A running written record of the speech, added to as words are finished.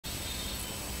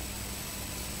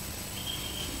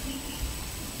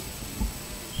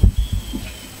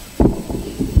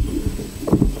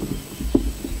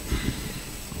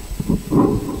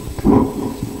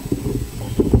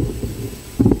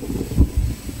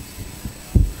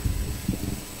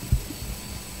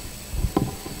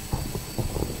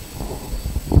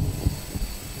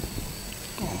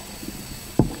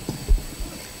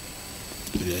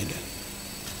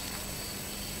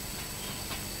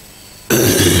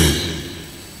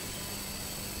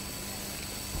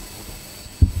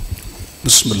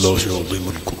بسم الله عظيم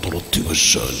القدرة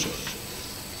والشان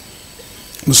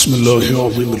بسم الله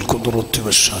عظيم القدرة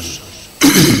والشان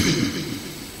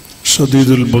شديد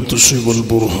البطش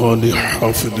والبرهان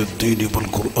حافظ الدين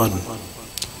والقرآن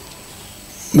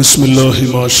بسم الله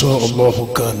ما شاء الله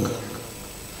كان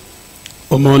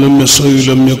وما لم يشأ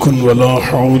لم يكن ولا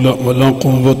حول ولا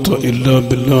قوة إلا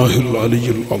بالله العلي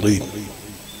العظيم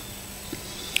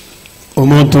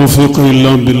وما توفيق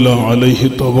إلا بالله عليه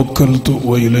توكلت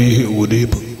وإليه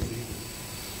أنيب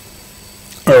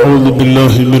أعوذ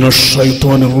بالله من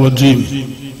الشيطان الرجيم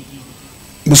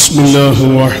بسم الله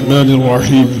الرحمن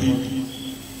الرحيم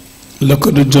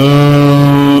لقد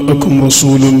جاءكم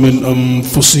رسول من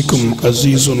أنفسكم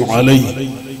عزيز عليه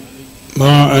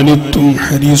ما عنتم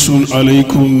حريص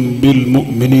عليكم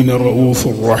بالمؤمنين رؤوف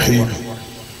رحيم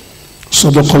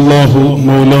صدق الله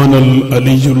مولانا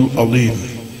العلي العظيم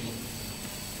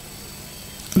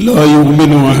لا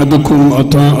يؤمن أحدكم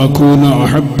حتى أكون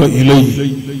أحب إليه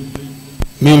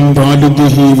من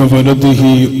والده وولده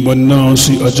والناس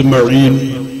أجمعين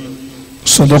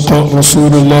صدق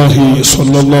رسول الله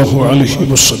صلى الله عليه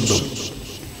وسلم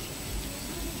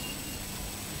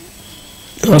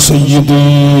يا سيدي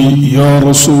يا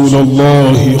رسول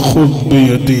الله خذ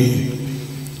بيدي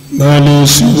ما لي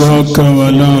سواك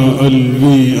ولا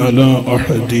ألوي على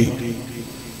أحد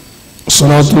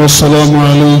الصلاة والسلام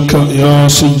عليك يا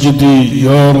سيدي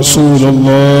يا رسول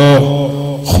الله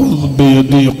خذ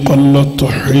بيدي قلت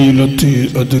حيلتي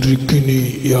أدركني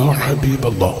يا حبيب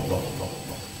الله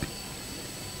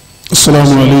السلام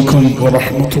عليكم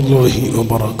ورحمة الله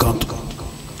وبركاته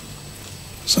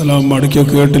سلام عليكم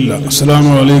കേട്ടില്ല السلام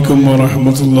عليكم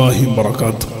ورحمة الله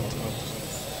وبركاته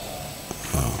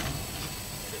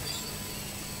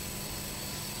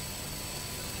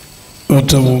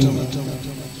ഏറ്റവും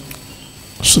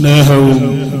സ്നേഹവും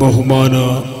ബഹുമാന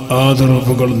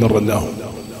ആദരവുകൾ നിറഞ്ഞ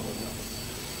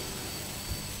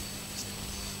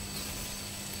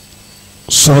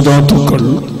സാദാത്തുക്കൾ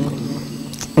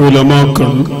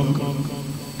ഉലമാക്കൾ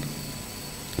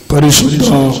പരിശുദ്ധ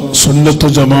സുന്നത്ത്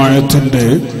ജമാഅത്തിന്റെ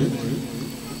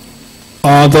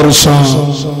ആദർശ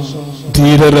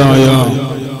ധീരരായ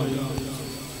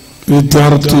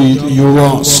വിദ്യാർത്ഥി യുവ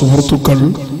സുഹൃത്തുക്കൾ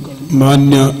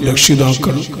മാന്യ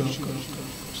രക്ഷിതാക്കൾ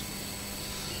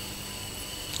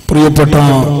പ്രിയപ്പെട്ട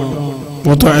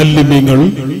മുതഅല്ലിമീങ്ങൾ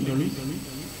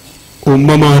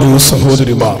ഉമ്മമാര്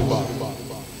സഹോദരിമാർ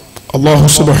അല്ലാഹു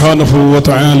സുബ്ഹാനഹു വ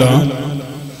തആല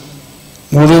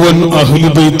മുഴുവൻ അഹ്ലു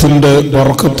ബൈത്തിന്റെ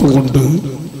ബർക്കത്ത് കൊണ്ട്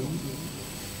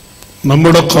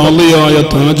നമ്മുടെ ഖാളിയായ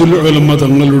താജുൽ ഉലമ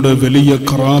തങ്ങളുടെ വലിയ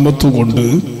കറാമത്ത് കൊണ്ട്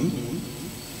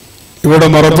ഇവിടെ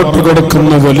മറപ്പെട്ടു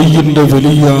കിടക്കുന്ന വലിയന്റെ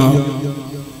വലിയ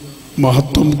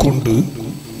മഹത്വം കൊണ്ട്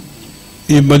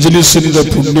ഈ മജ്ലിസിന്റെ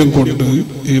പുണ്യം കൊണ്ട്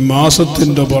ഈ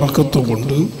മാസത്തിന്റെ ബർക്കത്ത്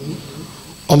കൊണ്ട്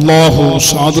അല്ലാഹു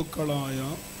സാധുക്കളായ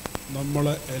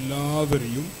നമ്മളെ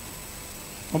എല്ലാവരെയും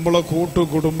നമ്മളെ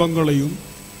കൂട്ടുകുടുംബങ്ങളെയും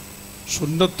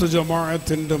സുന്നത്ത്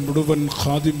ജമാഅത്തിന്റെ മുഴുവൻ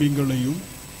ഖാദിമീങ്ങളെയും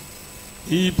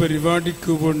ഈ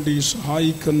പരിപാടിക്ക് വേണ്ടി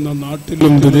സഹായിക്കുന്ന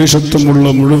നാട്ടിലും വിദേശത്തുമുള്ള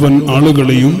മുഴുവൻ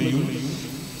ആളുകളെയും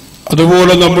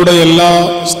അതുപോലെ നമ്മുടെ എല്ലാ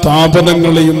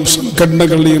സ്ഥാപനങ്ങളെയും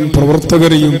സംഘടനകളെയും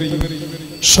പ്രവർത്തകരെയും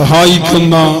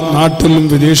സഹായിക്കുന്ന നാട്ടിലും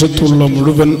വിദേശത്തുള്ള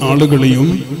മുഴുവൻ ആളുകളെയും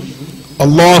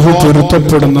അല്ലാഹു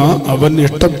പൊരുത്തപ്പെടുന്ന അവൻ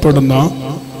ഇഷ്ടപ്പെടുന്ന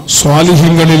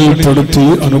സ്വാലിഹ്യങ്ങളിൽ പെടുത്തി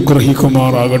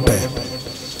അനുഗ്രഹിക്കുമാറാകട്ടെ.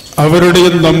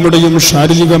 അവരുടെയും നമ്മുടെയും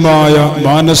ശാരീരികമായ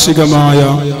മാനസികമായ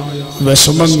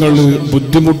വിഷമങ്ങള്,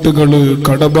 ബുദ്ധിമുട്ടുകള്,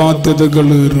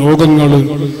 കടബാധ്യതകള്, രോഗങ്ങള്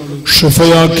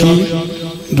ശിഫയാക്കി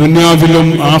ദുനിയാവിലും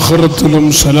ആഖിറത്തിലും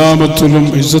സലാമത്തിലും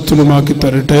ഇസ്സത്തിലുമാക്കി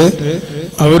തരട്ടെ.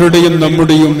 അവരുടെയും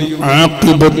നമ്മുടെയും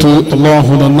ആഖിബത്ത്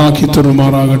അല്ലാഹു നന്നാക്കി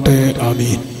തരുമാറാകട്ടെ.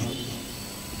 ആമീൻ.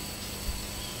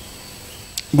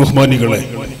 ബഹുമാനികളെ,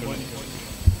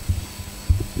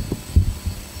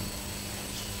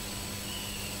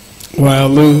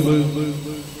 വഅദ്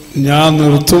ഞാൻ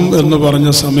നിർത്തും എന്ന് പറഞ്ഞ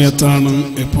സമയത്താണ്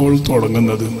ഇപ്പോൾ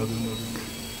തുടങ്ങുന്നത്.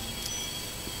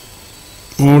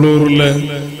 മുളൂറിലെ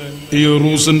ഈ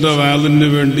ഉറൂസിന്റെ വഅദിന്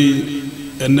വേണ്ടി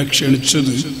എന്നെ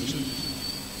ക്ഷണിച്ചത്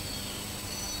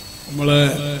നമ്മളെ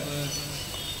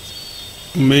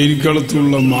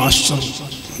മേരിക്കളത്തുള്ള മാസ്റ്റർ,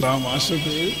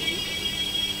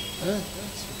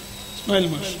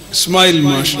 ഇസ്മായിൽ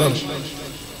മാസ്റ്റർ,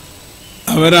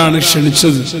 അവരാണ്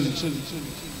ക്ഷണിച്ചത്.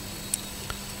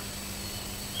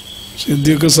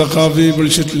 സിദ്ദീഖ് സഖാഫി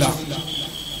വിളിച്ചിട്ടില്ല,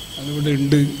 അതിവിടെ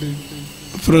ഉണ്ട്.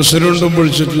 പ്രസിഡന്റും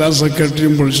വിളിച്ചിട്ടില്ല,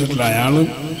 സെക്രട്ടറിയും വിളിച്ചിട്ടില്ല. അയാള്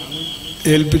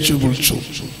ഏൽപ്പിച്ചു വിളിച്ചു.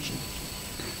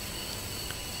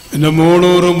 പിന്നെ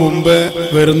മുളൂർ മുമ്പേ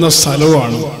വരുന്ന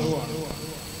സ്ഥലമാണ്.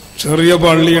 ചെറിയ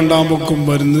പള്ളി ഉണ്ടാകുമ്പോഴും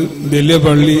വരുന്നു, വലിയ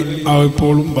പള്ളി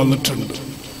ഇപ്പോഴും വന്നിട്ടുണ്ട്.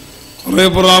 കുറേ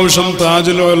പ്രാവശ്യം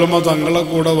താജുൽ ഉലമ തങ്ങളെ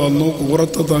കൂടെ വന്നു,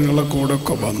 കൂറത്ത് തങ്ങളെ കൂടെ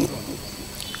ഒക്കെ വന്നു.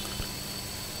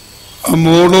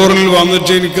 മൂളൂറിൽ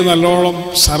വന്നിട്ട് എനിക്ക് നല്ലോണം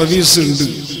സർവീസ് ഉണ്ട്.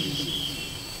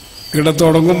 ഇവിടെ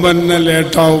തുടങ്ങുമ്പോൾ തന്നെ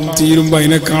ലേറ്റാവും, തീരുമ്പോൾ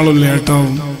അതിനേക്കാളും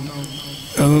ലേറ്റാവും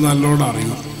എന്ന് നല്ലോണം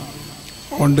അറിയും.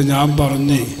 അതുകൊണ്ട് ഞാൻ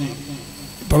പറഞ്ഞ്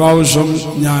പ്രാവശ്യം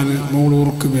ഞാൻ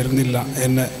മൂളൂർക്ക് വരുന്നില്ല,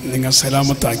 എന്നെ നിങ്ങൾ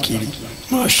സലാമത്താക്കി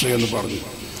മാഷേ എന്ന് പറഞ്ഞു.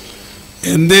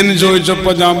 എന്തേന്ന്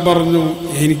ചോദിച്ചപ്പോൾ ഞാൻ പറഞ്ഞു,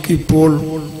 എനിക്കിപ്പോൾ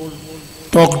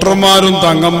ഡോക്ടർമാരും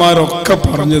തങ്ങന്മാരൊക്കെ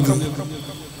പറഞ്ഞത്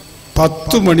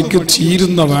 10 മണിക്ക്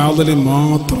തീരുന്ന വാതിലിൽ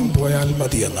മാത്രം പോയാൽ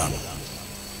മതി എന്നാണ്.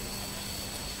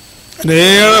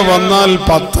 7 വന്നാൽ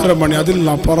 10:30 മണി,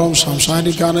 അതിലപ്പുറം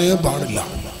സംസാരിക്കാനേ പാടില്ല.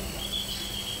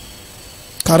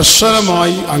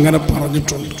 കർശനമായി അങ്ങനെ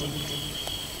പറഞ്ഞിട്ടുണ്ട്.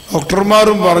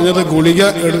 ഡോക്ടർമാരും പറഞ്ഞത് ഗുളിക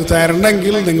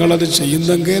തരണമെങ്കിൽ നിങ്ങളത്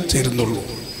ചെയ്യുന്നെങ്കിൽ തരുന്നുള്ളൂ,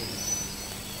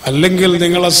 അല്ലെങ്കിൽ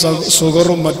നിങ്ങളെ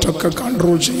ഷുഗറും മറ്റൊക്കെ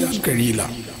കൺട്രോൾ ചെയ്യാൻ കഴിയില്ല.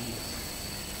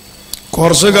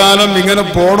 കുറച്ചു കാലം ഇങ്ങനെ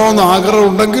പോകണമെന്ന് ആഗ്രഹം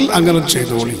ഉണ്ടെങ്കിൽ അങ്ങനെ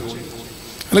ചെയ്തോളി,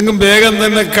 അല്ലെങ്കിൽ വേഗം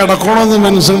തന്നെ കിടക്കണമെന്ന്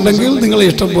മനസ്സുണ്ടെങ്കിൽ നിങ്ങൾ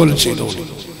ഇഷ്ടം പോലെ ചെയ്തോളി.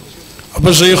 അപ്പൊ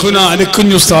ഷെയ്ഖുന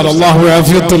അലിക്കുഞ്ഞ് ഉസ്താദ് അള്ളാഹു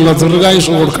ആഫിയത്തുള്ള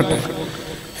ദീർഘായുസ്സ് കൊടുക്കട്ടെ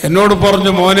എന്നോട്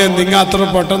പറഞ്ഞു, മോനെ നിങ്ങൾ അത്ര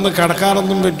പെട്ടെന്ന്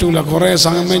കിടക്കാനൊന്നും പറ്റൂല, കുറേ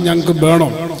സമയം ഞങ്ങൾക്ക്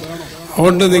വേണം,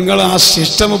 അതുകൊണ്ട് നിങ്ങൾ ആ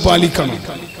സിസ്റ്റം പാലിക്കണം.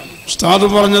 ഉസ്താദ്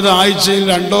പറഞ്ഞത് ആഴ്ചയിൽ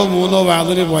 2-3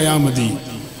 വേദന പോയാൽ മതി.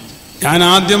 ഞാൻ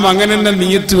ആദ്യം അങ്ങനെ തന്നെ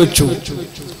നിയത്ത് വെച്ചു.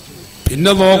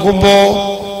 പിന്നെ നോക്കുമ്പോ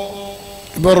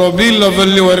ഇപ്പൊ റബീഉൽ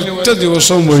അവ്വലിന് ഒരൊറ്റ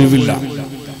ദിവസവും ഒഴിവില്ല.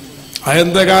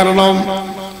 അതെന്താ കാരണം?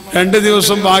 2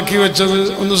 ദിവസം ബാക്കി വെച്ചത്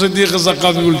ഒന്ന് സിദ്ദീഖ്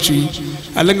സഖാഫി വിളിച്ചു,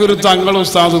 അല്ലെങ്കിൽ ഒരു തങ്ങൾ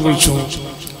ഉസ്താദ് വിളിച്ചു,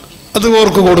 അത്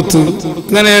ഓർക്ക് കൊടുത്ത്,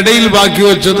 അങ്ങനെ ഇടയിൽ ബാക്കി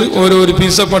വെച്ചത് ഓരോ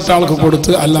പീസപ്പെട്ട ആൾക്ക്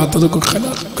കൊടുത്ത്, അല്ലാത്തതൊക്കെ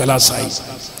കലാസായി.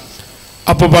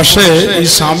 അപ്പൊ പക്ഷേ ഈ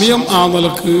സമയം ആ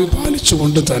നിലക്ക്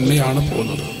പാലിച്ചുകൊണ്ട് തന്നെയാണ്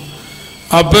പോകുന്നത്.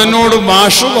 അപ്പൊ എന്നോട്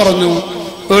മാഷ് പറഞ്ഞു,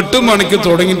 8 മണിക്ക്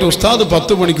തുടങ്ങിയിട്ട് ഉസ്താദ്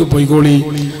 10 മണിക്ക് പോയിക്കോളി,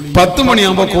 10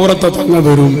 മണിയാകുമ്പോ കൂറത്തെ തങ്ങ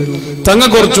വരും, തങ്ങ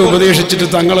കുറച്ച് ഉപദേശിച്ചിട്ട്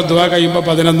തങ്ങളെ ദുആ കഴിയുമ്പോ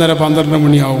 11:30-12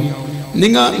 മണിയാവും,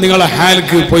 നിങ്ങളെ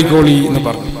ഹാൽക്ക് പോയിക്കോളി എന്ന്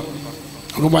പറഞ്ഞു.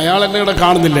 അപ്പൊ അയാൾ എന്നെ ഇവിടെ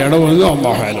കാണുന്നില്ല, ഇവിടെ വന്നു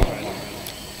അള്ളാഹാലും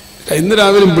ഇന്ന്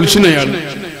രാവിലെ വിളിച്ചിനയാൾ.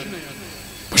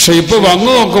 പക്ഷെ ഇപ്പൊ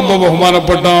വന്നു നോക്കുമ്പോ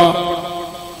ബഹുമാനപ്പെട്ട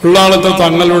ഉള്ളാളത്തെ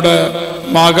തങ്ങളുടെ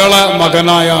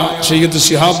മകനായ സയ്യിദ്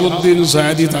ശിഹാബുദ്ദീൻ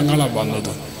സഅദി തങ്ങളാണ്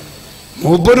വന്നത്.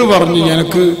 മൂപ്പര് പറഞ്ഞു,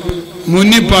 എനിക്ക്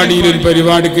മുന്നിപ്പാടിയിലൊരു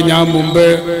പരിപാടിക്ക് ഞാൻ മുമ്പേ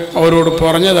അവരോട്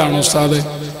പറഞ്ഞതാണ് ഉസ്താദ്,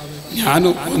 ഞാൻ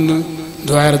ഒന്ന്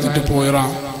ദ്വാരത്തിട്ട്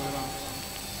പോയിറാം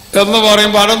എന്ന്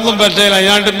പറയുമ്പോൾ അതൊന്നും പറ്റില്ല,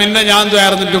 അയാളുടെ പിന്നെ ഞാൻ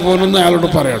ദ്വാരത്തിട്ട് പോകുന്നു അയാളോട്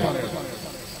പറയണം.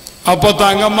 അപ്പൊ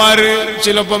തങ്ങന്മാര്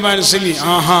ചിലപ്പോ മനസ്സിലി,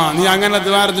 ആഹാ നീ അങ്ങനെ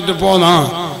ദ്വാരത്തിട്ട് പോന്നാ,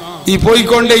 ഈ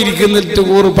പോയിക്കൊണ്ടേ ഇരിക്കുന്നിട്ട്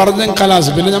ഊറ് പറഞ്ഞ കലാസ്,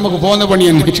 പിന്നെ നമുക്ക് പോകുന്ന പണി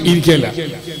ഇരിക്കല്ല.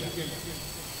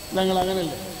 ഞങ്ങൾ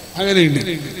അങ്ങനല്ലേ, അങ്ങനെയുണ്ട്.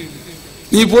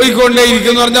 നീ പോയിക്കൊണ്ടേ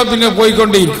ഇരിക്കുന്ന പറഞ്ഞാൽ പിന്നെ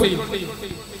പോയിക്കൊണ്ടേ ഇരിക്കും.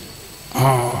 ആ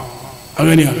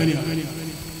അങ്ങനെയാണ്.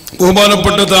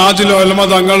 ബഹുമാനപ്പെട്ട താജുൽ ഉലമ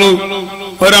തങ്ങൾ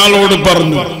ഒരാളോട്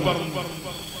പറഞ്ഞു,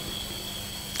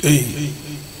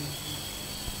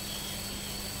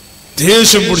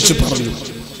 ദേഷ്യം പിടിച്ച് പറഞ്ഞു,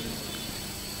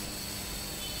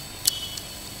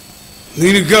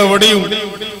 നിനക്ക് എവിടെയും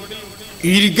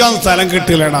ഇരിക്കാൻ സ്ഥലം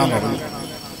കിട്ടില്ലടാന്ന് പറഞ്ഞു.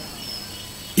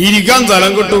 ഇരിക്കാൻ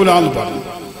സ്ഥലം കിട്ടൂലെന്ന് പറഞ്ഞു.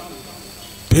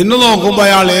 പിന്നെ നോക്കുമ്പോ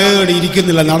അയാൾ ഏടി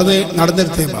ഇരിക്കുന്നില്ല,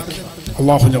 നടന്നിരുത്തേ ബാക്കി.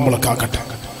 അള്ളാഹു നമ്മളെ കാക്കട്ടെ.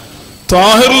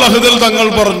 താഹിറുൽ അഹ്ദൽ തങ്ങൾ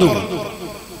പറഞ്ഞു,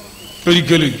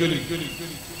 ഒരിക്കലും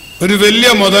ഒരു വലിയ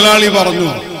മുതലാളി പറഞ്ഞു,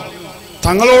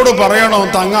 തങ്ങളോട് പറയണോ,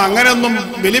 തങ്ങ അങ്ങനെയൊന്നും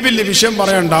വലിയ വലിയ വിഷയം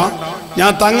പറയണ്ട,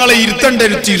 ഞാൻ തങ്ങളെ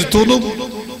ഇരുത്തുന്നു.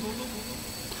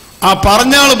 ആ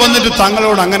പറഞ്ഞാള് വന്നിട്ട്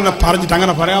തങ്ങളോട് അങ്ങനെ പറഞ്ഞിട്ട്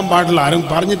അങ്ങനെ പറയാൻ പാടില്ല, ആരും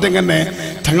പറഞ്ഞിട്ട് എങ്ങനെ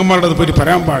തങ്ങന്മാരുടെ പറ്റി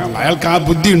പറയാൻ പാടില്ല, അയാൾക്ക് ആ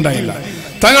ബുദ്ധി ഉണ്ടായില്ല.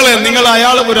 തങ്ങളെ നിങ്ങൾ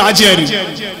അയാൾ ഒരു ആചാരി,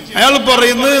 അയാൾ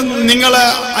പറയുന്നത് നിങ്ങളെ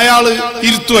അയാള്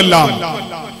ഇരുത്തുമല്ല.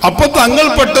 അപ്പൊ തങ്ങൾ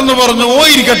പെട്ടെന്ന് പറഞ്ഞു, ഓ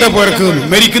ഇരിക്കട്ടെ പുരക്കുന്നു,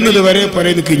 മരിക്കുന്നത് വരെ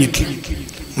പുരയിൽ കഴിഞ്ഞിട്ട്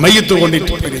മയ്യത്ത്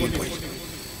കൊണ്ടിട്ട് പുരയിൽ പോയി.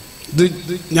 ഇത്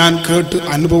ഞാൻ കേട്ട്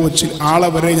അനുഭവിച്ച് ആളെ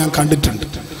വരെ ഞാൻ കണ്ടിട്ടുണ്ട്.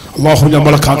 അല്ലാഹു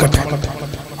നമ്മളെ കാക്കട്ടെ.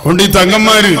 അതുകൊണ്ട് ഈ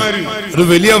തങ്ങന്മാര് ഒരു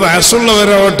വലിയ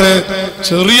വയസ്സുള്ളവരാവട്ടെ,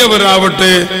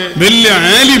 ചെറിയവരാവട്ടെ, വലിയ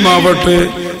ആലിമാവട്ടെ,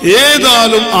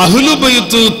 ഏതായാലും അഹ്ലു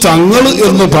ബൈത്ത് തങ്ങൾ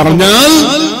എന്ന് പറഞ്ഞാൽ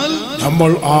നമ്മൾ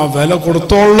ആ വില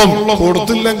കൊടുത്തോളം.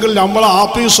 കൊടുത്തില്ലെങ്കിൽ നമ്മൾ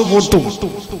ആഫീസ് പൊട്ടും,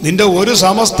 നിന്റെ ഒരു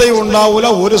സമസ്തയും ഉണ്ടാവൂല,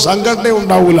 ഒരു സംഘടനയും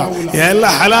ഉണ്ടാവൂല,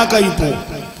 എല്ലാം ഹലാക്കായി പോവും.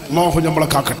 അല്ലാഹു നമ്മളെ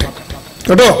കാക്കട്ടെ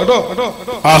കേട്ടോ.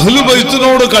 അഹ്ലു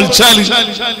ബൈത്തിനോട് കളിച്ചാൽ,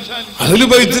 അഹ്ലു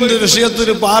ബൈത്തിന്റെ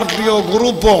വിഷയത്തിന് പാർട്ടിയോ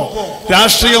ഗ്രൂപ്പോ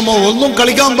രാഷ്ട്രീയമോ ഒന്നും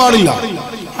കളിക്കാൻ പാടില്ല.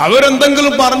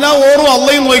 അവരെന്തെങ്കിലും പറഞ്ഞാൽ ഓരോ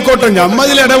അള്ളയും നോയിക്കോട്ടെ,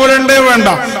 ഞമ്മതിൽ ഇടപെടേണ്ടേ വേണ്ട.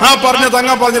 ആ പറഞ്ഞ തങ്ങ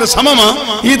പറഞ്ഞൊരു സമമാ,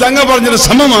 ഈ തങ്ങ പറഞ്ഞൊരു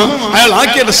സമമാ, അയാൾ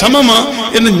ആക്കിയത് സമമാ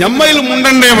എന്ന് ഞമ്മയിൽ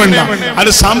മുണ്ടണ്ടേ വേണ്ട.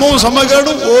 അത് സമവും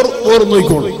സമകേടും ഓർ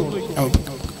നോയിക്കോളും.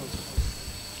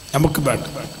 നമുക്ക് വേണ്ട.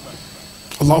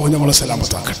 അള്ളാഹു നമ്മളെ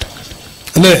സലാമത്താക്കട്ടെ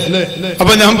അല്ലേ?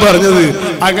 അപ്പൊ ഞാൻ പറഞ്ഞത്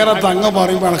അങ്ങനെ തങ്ങ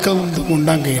പറയുമ്പോൾ എനക്കൊന്നും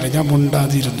മുണ്ടാൻ കഴിയില്ല. ഞാൻ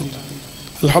മുണ്ടാതിരുന്നു.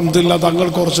 അൽഹംദുലില്ലാ തങ്ങൾ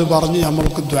കുറച്ച് പറഞ്ഞ്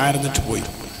നമ്മൾക്ക് ദ്വാരന്നിട്ട് പോയി.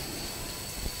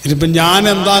 ഇതിപ്പോ ഞാൻ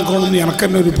എന്താക്കണമെന്ന്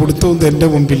എനക്കെന്നെ ഒരു പിടുത്തവും എൻ്റെ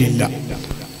മുമ്പിലില്ല.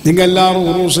 നിങ്ങൾ എല്ലാവരും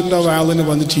ഉറൂസിന്റെ വയലിന്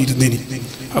വന്നിട്ട് ഇരുന്നിനി.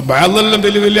 ആ വയലെല്ലാം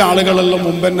വലിയ വലിയ ആളുകളെല്ലാം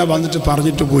മുമ്പ് തന്നെ വന്നിട്ട്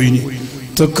പറഞ്ഞിട്ട് പോയിനി.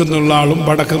 തെക്കുന്നുള്ള ആളും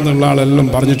വടക്കുന്നുള്ള ആളെല്ലാം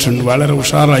പറഞ്ഞിട്ടുണ്ട്. വളരെ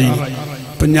ഉഷാറായി.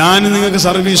 ഇപ്പൊ ഞാൻ നിങ്ങൾക്ക്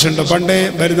സർവീസ് ഉണ്ട്. പണ്ടേ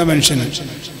വരുന്ന മനുഷ്യന്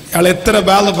അയാൾ എത്ര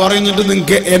ബാല് പറയുന്നുണ്ട്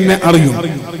നിങ്ങൾക്ക് എന്നെ അറിയും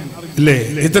ഇല്ലേ?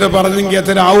 ഇത്ര പറഞ്ഞെങ്കിൽ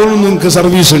എത്ര ആവുന്നു നിങ്ങൾക്ക്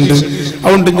സർവീസ് ഉണ്ട്.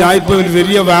 അതുകൊണ്ട് ഞാൻ ഇപ്പൊ ഒരു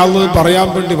വലിയ വാല് പറയാൻ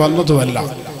വേണ്ടി വന്നതുമല്ല.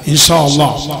 ഇൻഷാ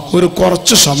അല്ലാഹ് ഒരു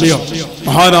കുറച്ച് സമയം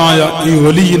മഹാനായ ഈ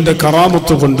വലിയിന്റെ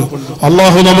കറാമത്ത് കൊണ്ട്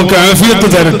അള്ളാഹു നമുക്ക് ആഫിയത്ത്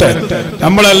തരട്ടെ.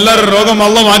 നമ്മളെല്ലാവരും രോഗം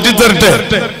അള്ളാഹ് മാറ്റി തരട്ടെ.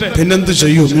 പിന്നെന്ത്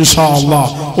ചെയ്യും? ഇൻഷാ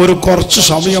അല്ലാഹ് ഒരു കുറച്ച്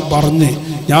സമയം പറഞ്ഞ്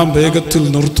ഞാൻ വേഗത്തിൽ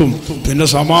നിർത്തും. പിന്നെ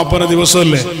സമാപന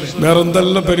ദിവസമല്ലേ, വേറെ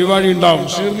എന്തെല്ലാം പരിപാടി ഉണ്ടാവും.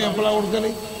 സീർണി എപ്പോഴാണ്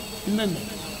കൊടുക്കല്? ഇന്നല്ലേ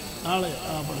നാളെ?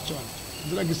 പഠിച്ചോ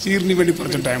ഇതിലൊക്കെ സീർണി വേണ്ടി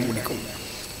കുറച്ച് ടൈം കുടിക്കും.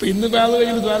 അപ്പൊ ഇന്ന് വേദ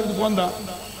കഴിഞ്ഞ് ദ്വാരത്തിൽ പോകണ്ട.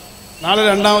 നാളെ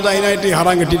രണ്ടാമത് അതിനായിട്ട്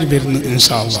ഹറാം കെട്ടിയിട്ട് വരുന്നു.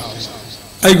 ഇൻഷാ അല്ലാഹ്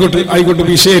ആയിക്കോട്ടെ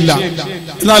വിഷയമില്ല.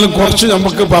 എന്നാലും കുറച്ച്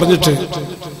നമുക്ക് പറഞ്ഞിട്ട്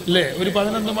അല്ലേ ഒരു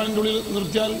 11 മണിൻ്റെ ഉള്ളിൽ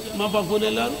നിർത്തിയാൽ മാപ്പാക്കൂല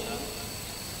എല്ലാവരും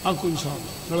ആക്കും. ഇൻഷാ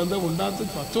അല്ലാഹ് നിങ്ങളെന്താ ഉണ്ടാത്ത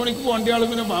 10 മണിക്ക് പോകേണ്ട ആൾ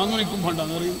പിന്നെ 11 മണിക്കും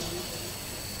പോകണ്ടെന്ന് അറിയും.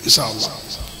 ഇൻഷാ അല്ലാഹ്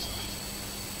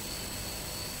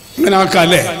അങ്ങനെ ആക്കാം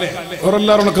അല്ലേ?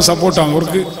 അവരെല്ലാവരോടൊക്കെ സപ്പോർട്ടാണ്.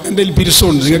 അവർക്ക് എൻ്റെ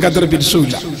പിരിസുണ്ട്, നിങ്ങൾക്ക് അത്ര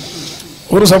പിരിസുമില്ല.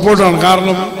 ഒരു സപ്പോർട്ടാണ്.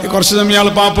 കാരണം കുറച്ച് സമയം ആൾ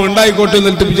പാപ്പ ഉണ്ടായിക്കോട്ടെ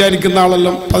എന്നിട്ട് വിചാരിക്കുന്ന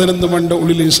ആളെല്ലാം 11 മണിയുടെ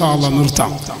ഉള്ളിൽ ഇൻഷാ അല്ലാഹ്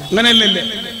നിർത്താം. അങ്ങനെയല്ലേ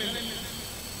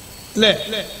അല്ലേ?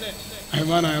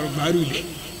 ആരുമില്ലേ?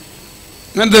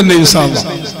 അങ്ങനെ തന്നെ ഇൻഷാ അല്ലാഹ്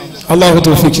അല്ലാഹു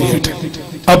തൗഫീഖ് ചെയ്യട്ടെ.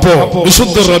 അപ്പോ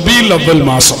വിശുദ്ധ റബീഉൽ അവ്വൽ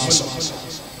മാസം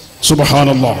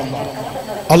സുബ്ഹാനല്ലാഹ്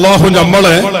അല്ലാഹു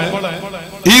നമ്മളെ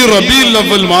ഈ റബീഉൽ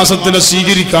അവ്വൽ മാസത്തിനെ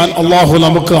സ്വീകരിക്കാൻ അല്ലാഹു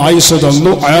നമുക്ക് ആയുസ്സ്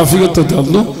തന്നു, ആഫിയത്ത്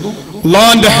തന്നു.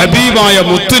 അള്ളാഹുവിന്റെ ഹബീബായ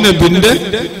മുത്തുനബിന്റെ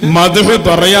മദ്ഹ്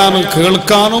പറയാനും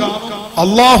കേൾക്കാനും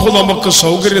അള്ളാഹു നമുക്ക്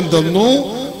സൗകര്യം തന്നു.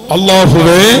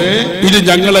 അള്ളാഹുവേ, ഇത്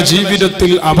ഞങ്ങളുടെ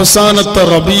ജീവിതത്തിൽ അവസാനത്തെ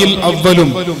റബീഉൽ അവ്വലും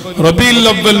റബീഉൽ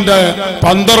അവ്വലിന്റെ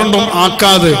 12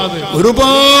 ആക്കാതെ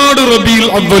ഒരുപാട് റബീഉൽ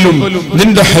അവ്വലും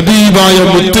നിന്റെ ഹബീബായ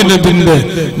മുത്തുനബിന്റെ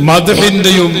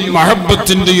മദ്ഹിന്റെയും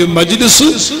മഹബത്തിന്റെയും മജ്ലിസ്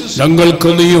ഞങ്ങൾക്ക്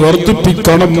നീ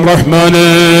വർദ്ധിപ്പിക്കണം റഹ്മാനേ.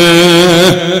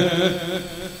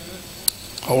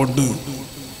 അതുകൊണ്ട്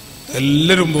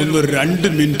എല്ലാവരും ഒന്ന് 2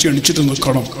 മിനിറ്റ് എണിച്ചിട്ട്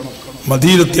നിൽക്കണം.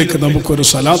 മദീനത്തേക്ക് നമുക്കൊരു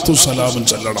സലാത്തു സലാമും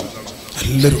ചൊല്ലണം.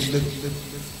 എല്ലാവരും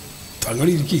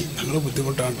തങ്ങളിരിക്കി. ഞങ്ങൾ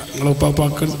ബുദ്ധിമുട്ടാണ്. നിങ്ങളെ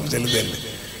ഉപ്പാപ്പാക്കൾ ചെല്ലുതല്ലേ?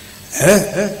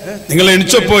 നിങ്ങൾ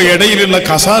എണിച്ചപ്പോ ഇടയിലുള്ള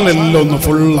കസാലെല്ലാം ഒന്ന്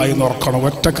ഫുള്ളായി നോക്കണം.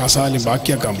 ഒറ്റ കസാലും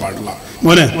ബാക്കിയാക്കാൻ പാടില്ല.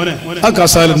 മോനെ ആ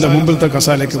കസാലിന്റെ മുമ്പിലത്തെ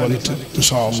കസാലേക്ക് വന്നിട്ട്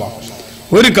ഇൻഷാ അല്ലാഹ്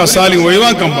ഒരു കസാലയും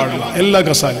ഒഴിവാക്കാൻ പാടില്ല. എല്ലാ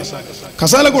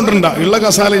കസാല കൊണ്ടുണ്ട ഉള്ള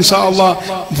കസാല ഇൻഷാ അല്ലാഹ്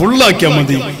ഫുള്ളാക്കിയാൽ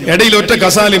മതി. ഇടയിൽ ഒറ്റ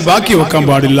കസാലയും ബാക്കി വെക്കാൻ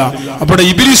പാടില്ല. അവിടെ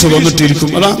ഇബ്ലീസ് വന്നിട്ടിരിക്കും.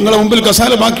 അതാ നിങ്ങളെ മുമ്പിൽ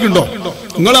കസാല ബാക്കിയുണ്ടോ?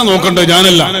 നിങ്ങളാ നോക്കണ്ടേ,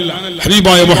 ഞാനല്ല.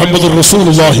 ഹബീബായ മുഹമ്മദ്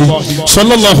റസൂലുള്ളാഹി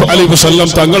സ്വല്ലല്ലാഹു അലൈഹി വസല്ലം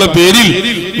തങ്ങളുടെ പേരിൽ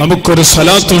നമുക്കൊരു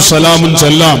സലാത്തും സലാമും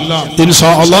ചൊല്ലാം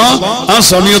ഇൻഷാ അല്ലാഹ്. ആ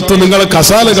സമയത്ത് നിങ്ങളെ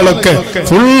കസാലകളൊക്കെ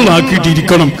ഫുൾ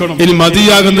ആക്കിയിട്ടിരിക്കണം. ഇനി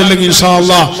മതിയാകുന്നില്ലെങ്കിൽ ഇൻഷാ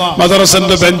അല്ലാഹ്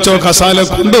മദ്രസന്റെ ബെഞ്ചോ കസാല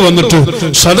കൊണ്ടുവന്നിട്ട്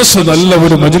സദസ്സ് നല്ല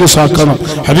ഒരു മജ്ലിസ് ആക്കണം.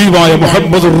 ഹബീബായ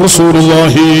മുഹമ്മദ്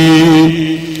റസൂലുള്ളാഹി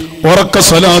ഉറക്ക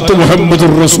സലാത്ത് മുഹമ്മദ്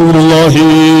റസൂലുള്ളാഹി.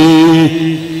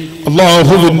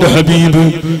 അല്ലാഹുവിന്റെ ഹബീബ്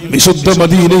വിശുദ്ധ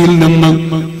മദീനയിൽ നിന്ന്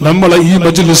നമ്മളെ ഈ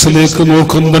മജ്ലിസിലേക്ക്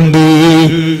നോക്കുന്നുണ്ട്.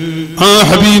 ആ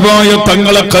ഹബീബായ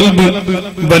തങ്ങളെ ഖൽബ്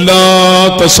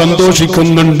വല്ലാത്ത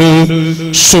സന്തോഷിക്കുന്നുണ്ട്.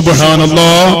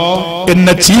 സുബ്ഹാനല്ലാഹ്.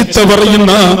 എന്നെ ചീത്ത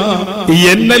പറയുന്ന,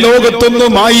 എന്നെ ലോകത്തൊന്ന്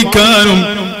മായിക്കാനും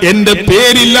എന്റെ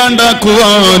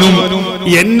പേരില്ലാണ്ടാക്കുവാനും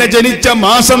എന്നെ ജനിച്ച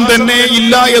മാസം തന്നെ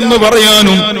ഇല്ല എന്ന്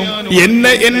പറയാനും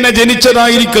എന്നെ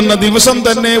ജനിച്ചതായിരിക്കുന്ന ദിവസം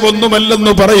തന്നെ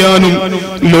ഒന്നുമല്ലെന്ന് പറയാനും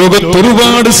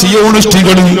ലോകത്തൊരുപാട്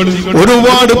സിയോണിസ്റ്റുകൾ,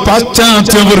 ഒരുപാട്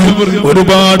പാശ്ചാത്യവർ,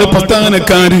 ഒരുപാട്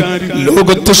പത്താനക്കാര്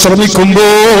ലോകത്ത്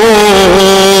ശ്രമിക്കുമ്പോൾ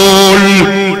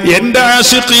എന്റെ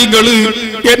ആശിഖീകള്,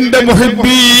 എന്റെ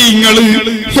മുഹിബ്ബീങ്ങള്,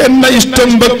 എന്നെ ഇഷ്ടം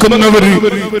വെക്കുന്നവര്,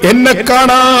 എന്നെ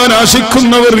കാണാൻ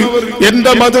ആശിക്കുന്നവർ,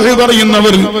 എന്റെ മദ്ഹ്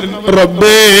പറയുന്നവർ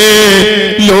റബ്ബേ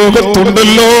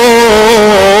ലോകത്തുണ്ടല്ലോ.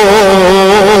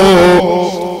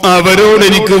 അവരോട്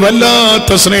എനിക്ക്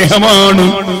വല്ലാത്ത സ്നേഹമാണ്,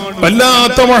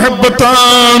 വല്ലാത്ത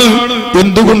മുഹബ്ബത്താണ്.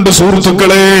 എന്തുകൊണ്ട്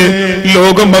സുഹൃത്തുക്കളെ?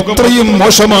 ലോകം അത്രയും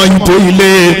മോശമായി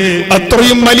പോയില്ലേ?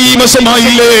 അത്രയും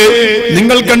മലീമസമായില്ലേ?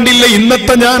 നിങ്ങൾ കണ്ടില്ലേ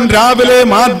ഇന്നത്തെ ഞാൻ രാവിലെ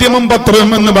മാധ്യമം പത്രം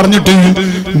എന്ന് പറഞ്ഞിട്ട്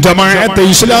ജമാഅത്തെ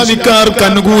ഇസ്ലാമിക്കാർക്ക്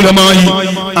അനുകൂലമായി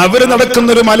അവര്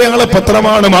നടക്കുന്നൊരു മലയാള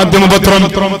പത്രമാണ് മാധ്യമപത്രം.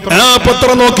 ആ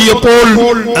പത്രം നോക്കിയപ്പോൾ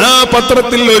ആ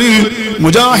പത്രത്തിൽ ഒരു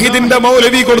മുജാഹിദിന്റെ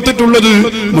മൗലവി കൊടുത്തിട്ടുള്ളത്,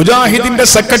 മുജാഹിദിന്റെ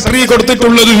സെക്രട്ടറി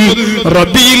കൊടുത്തിട്ടുള്ളത്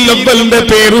റബീഉൽ അവ്വലിന്റെ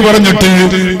പേര് പറഞ്ഞിട്ട്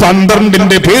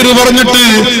 12ന്റെ പേര് പറഞ്ഞിട്ട്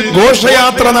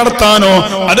ഘോഷയാത്ര നടത്താനോ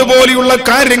അതുപോലെയുള്ള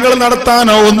കാര്യങ്ങൾ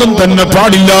നടത്താനോ ഒന്നും തന്നെ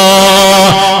പാടില്ല.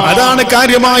 അതാണ്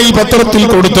കാര്യമായി പത്രത്തിൽ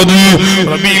കൊടുത്തത്.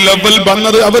 റബീഉൽ അവ്വൽ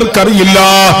വന്നത് അവർക്കറിയില്ല,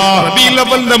 റബീഉൽ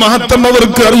അവ്വലിന്റെ മഹത്വം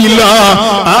അവർക്ക് അറിയില്ല,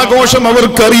 ആഘോഷം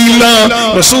അവർക്കറിയില്ല,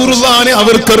 റസൂലുള്ളാഹിനെ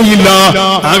അവർക്കറിയില്ല.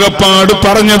 ആകപ്പാട്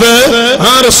പറഞ്ഞത്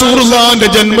ആ റസൂലുള്ളാഹിന്റെ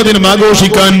ജന്മദിനം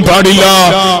ആഘോഷിക്കാൻ പാടില്ല,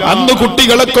 അന്ന്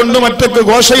കുട്ടികളെ കൊണ്ട് മറ്റൊക്കെ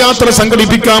ഘോഷയാത്ര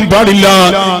സംഘടിപ്പിക്കാൻ പാടില്ല.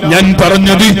 ഞാൻ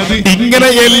പറഞ്ഞത് ഇങ്ങനെ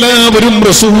എല്ലാവരും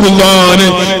റസൂലുള്ളാഹിനെ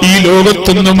ഈ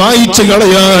ലോകത്തുനിന്ന് മായ്ച്ചു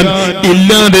കളയാൻ,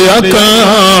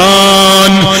 ഇല്ലാതെയാക്കാൻ,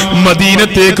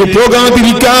 മദീനത്തേക്ക്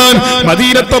പോകാതിരിക്കാൻ,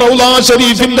 മദീനത്തെ റൗള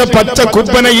ശരീഫിന്റെ പച്ച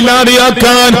കുപ്പനെ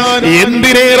ഇല്ലാതെയാക്കാൻ,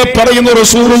 എന്തിനേറെ പറയുന്നു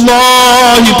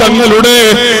റസൂലുള്ളാഹി തങ്ങളുടെ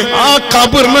ആ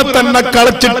ഖബറിനെ തന്നെ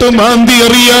കളച്ചിട്ട് മാന്തി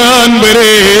എറിയാൻ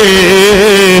വരെ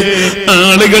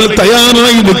ആളുകൾ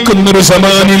തയ്യാറായി നിൽക്കുന്നൊരു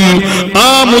സമാനിൽ ആ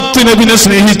മുത്തുനബിനെ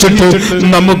സ്നേഹിച്ചിട്ട്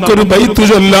നമുക്കൊരു ബൈത്ത്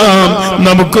ചൊല്ലാം,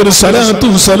 നമുക്കൊരു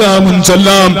സലാത്തും സലാമും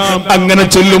ചൊല്ലാം. അങ്ങനെ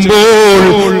ചൊല്ലുമ്പോൾ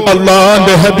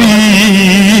അല്ലാഹുവിന്റെ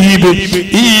ഹബീബ്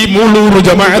ഈ മുളൂർ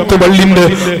ജമാഅത്ത് പള്ളിന്റെ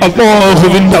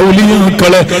അല്ലാഹുവിന്റെ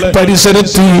ഔലിയാക്കളെ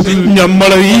പരിസരത്ത്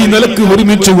നമ്മളെ ഈ നിലക്ക്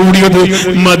ഒരുമിച്ച് കൂടിയത്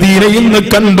മദീനയിൽ നിന്ന്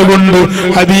കണ്ടുകൊണ്ട്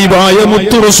ഹബീബായ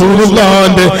മുത്തു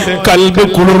റസൂലുള്ളാഹിന്റെ കൽബ്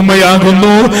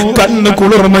കുളിർമയാകുന്നു, കണ്ണ്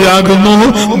കുളിർമയാകുന്നു,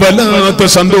 വല്ലാത്ത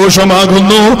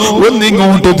സന്തോഷമാകുന്നു.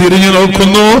 ഒന്നിങ്ങോട്ട് തിരിഞ്ഞു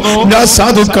നോക്കുന്നു, ഞാൻ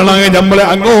സാധുക്കളായ നമ്മളെ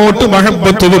അങ്ങോട്ട്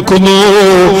മഹബത്ത് വെക്കുന്നു.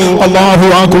 അല്ലാഹു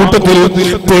ആ കൂട്ടത്തിൽ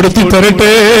പെടുത്തി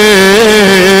തരട്ടെ.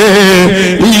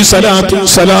 ഈ സലാത്തും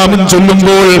സലാമും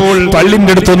ചൊല്ലുമ്പോൾ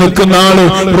പള്ളിന്റെ അടുത്ത് നിൽക്കുന്ന ആള്,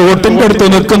 റോട്ടിന്റെ അടുത്ത്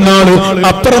നിൽക്കുന്ന ആള്,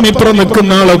 അപ്പുറം ഇപ്പുറം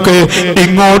നിൽക്കുന്ന ആളൊക്കെ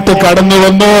ഇങ്ങോട്ട് കടന്നു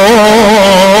വന്നോ.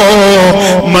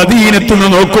 മദീനത്ത് നിന്ന്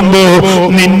നോക്കുമ്പോ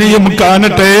നിന്നെയും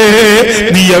കാണട്ടെ.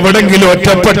 നീ എവിടെങ്കിലും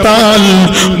ഒറ്റപ്പെട്ടാൽ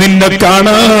നിന്നെ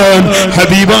കാണാൻ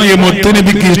ഹബീബായ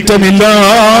മുത്തുനബിക്ക് ഇഷ്ടമില്ല.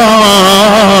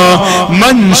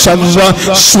 മൻ ശർറ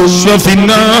ശുർറ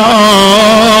ഫിന്നാർ,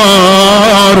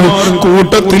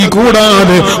 കൂട്ടത്തിൽ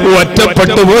കൂടാതെ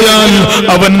ഒറ്റപ്പെട്ടു പോയാൽ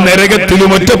അവൻ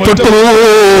നരകത്തിലും ഒറ്റപ്പെട്ടു.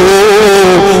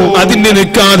 അതിന്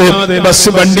നിൽക്കാതെ ബസ്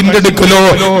വണ്ടിന്റെ അടുക്കലോ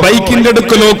ബൈക്കിന്റെ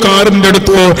അടുക്കലോ കാറിന്റെ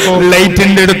അടുത്തോ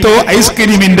ലൈറ്റിന്റെ അടുത്തോ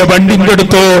ഐസ്ക്രീമിന്റെ വണ്ടിന്റെ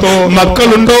അടുത്തോ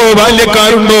മക്കളുണ്ടോ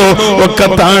ബാല്യക്കാരുണ്ടോ ഒക്കെ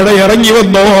താഴെ ഇറങ്ങി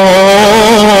വന്നോ.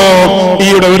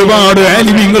 ഇവിടെ ഒരുപാട്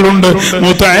ആലിമീങ്ങളുണ്ട്,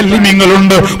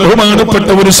 മുതഅല്ലിമീങ്ങളുണ്ട്, ബഹുമാനപ്പെട്ട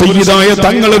ഒരു സയ്യിദായ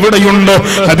തങ്ങൾ ഇവിടെയുണ്ട്.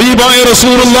 ഹബീബായ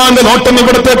റസൂലുള്ളാഹിന്റെ നോട്ടം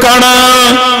ഇവിടത്തെ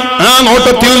കാണാൻ. ആ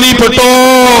നോട്ടത്തിൽ നീ പെട്ടോ?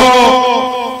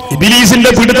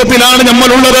 ഇബ്ലീസിന്റെ പിടുത്തത്തിലാണ്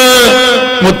നമ്മളുള്ളത്.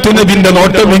 മുത്തുനബിന്റെ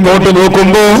നോട്ടം ഇങ്ങോട്ട്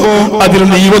നോക്കുമ്പോ അതിൽ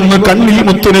നീ ഒന്ന് കണ്ണിൽ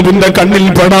മുത്തുനബിന്റെ കണ്ണിൽ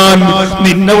പെടാൻ,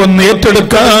 നിന്നെ ഒന്ന്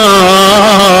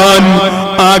ഏറ്റെടുക്കാൻ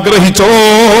ആഗ്രഹിച്ചോ?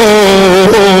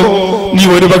 നീ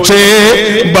ഒരു പക്ഷേ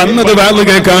വന്നത് വാള്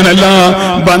കേൾക്കാനല്ല,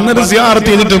 വന്നത്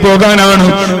സിയാറത്ത് ചെയ്തിട്ട് പോകാനാണ്.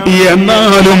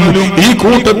 എന്നാലും ഈ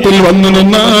കൂട്ടത്തിൽ വന്നു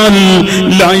നിന്നാൽ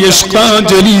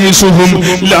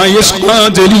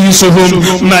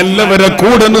നല്ലവരെ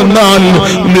കൂടെ നിന്നാൽ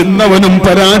നിന്നവനും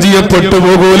പരാജയപ്പെട്ടു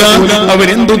പോകൂല. അവൻ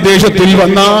എന്തുദ്ദേശത്തിൽ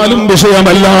വന്നാലും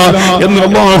വിഷയമല്ല എന്ന്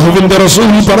അല്ലാഹുവിന്റെ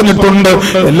റസൂൽ പറഞ്ഞിട്ടുണ്ട്.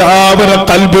 എല്ലാവരുടെ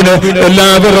കൽബിന്,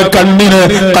 എല്ലാവരുടെ കണ്ണിന്,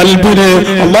 കൽബിന്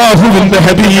അല്ലാഹുവിന്റെ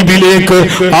ഹബീബിലേക്ക്,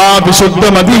 ആ വിശുദ്ധ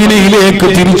മദീനയിലേക്ക്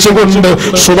തിരിച്ചുകൊണ്ട്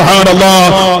സുബ്ഹാനല്ലാഹ്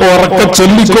ഉറക്കെ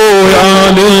ചൊല്ലിക്കോ. യാ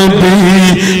നബി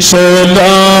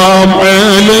സലാം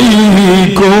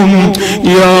അലൈക്കും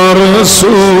യാ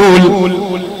റസൂൽ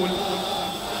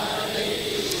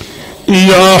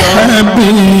യാ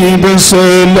ഹബീബ്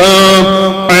സലാം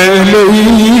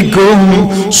അലൈക്കും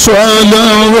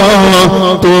സ്വലവാത്തുല്ലാഹ്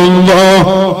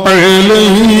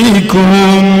അലൈക്കും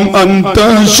അൻത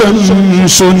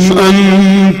ശംസുൻ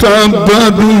അൻത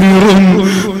ബദറുൻ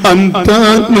അൻത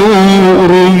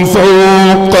നൂറുൻ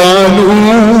ഫൗഖ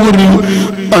നൂരി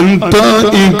അൻത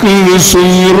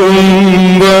ഇക്സിറുൻ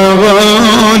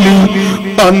വഗാലി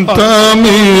അൻത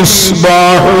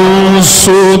മിസ്ബാഹു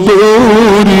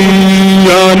സുദൂരി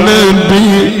യാ നബി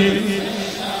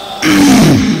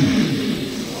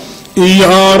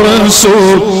യാ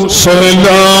റസൂൽ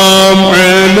സലാം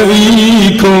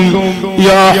അലൈക്കും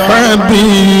യാ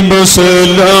ഹബീബ്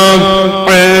സലാം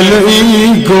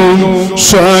അലൈക്കും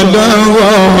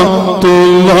സ്വലവാത്തുല്ലാഹ്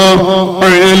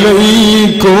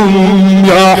അലൈക്കും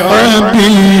യാ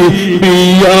ഹബീബി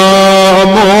യാ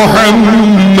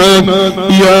മുഹമ്മദ്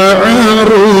يا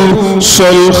عروس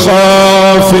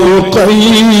الخافقين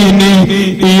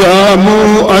يا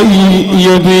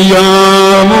مؤيد يا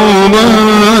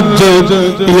ممجد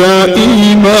يا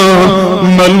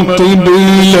إمام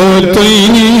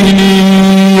القبلتين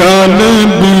يا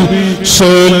نبي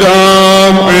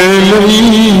سلام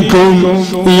عليكم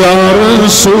يا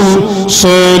رسول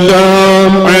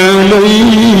سلام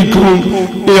عليكم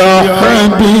يا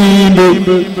حبيب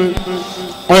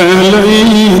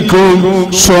عليكم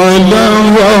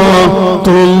صلوات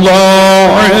الله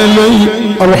عليه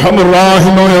أرحم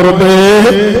الراحمين يا ربي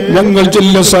ഞങ്ങൾ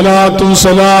ചൊല്ല സ്വലാത്തും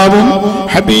സലാമും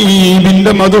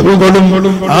ഹബീബിന്റെ മദ്ഹുകളും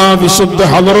ആ വിശുദ്ധ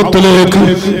ഹദറത്തിലേക്ക്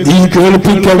നീ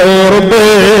കേൾപ്പിക്കണേ റബ്ബേ,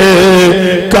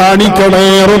 കാണിക്കണേ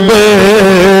റബ്ബേ.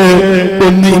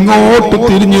 ഒന്ന് ഇങ്ങോട്ട്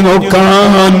തിരിഞ്ഞു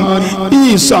നോക്കാൻ, ഈ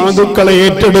സാധുക്കളെ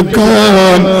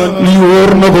ഏറ്റെടുക്കാൻ നീ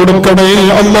ഓർമ്മ കൊടുക്കണേ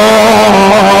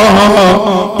അല്ലാഹ്.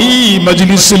 ഈ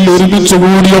മജ്ലിസിൽ ഒരുമിച്ച്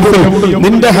കൂടിയവർ,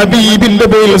 നിന്റെ ഹബീബിന്റെ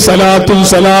പേരിൽ സലാത്തും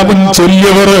സലാമും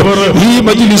ചൊല്ലിയവർ, ഈ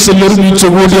മജ്ലിസിൽ ഒരുമിച്ച്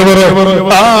കൂടിയവർ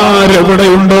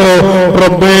ആരെവിടെയുണ്ടോ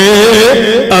റബ്ബേ,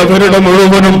 അവരുടെ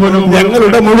മുഴുവനും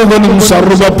ഞങ്ങളുടെ മുഴുവനും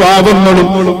സർവ്വ പാപങ്ങളും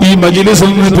ഈ മജ്ലിസിൽ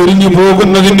നിന്ന് പിരിഞ്ഞു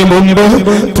പോകുന്നതിന് മുമ്പ്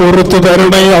പുറത്തു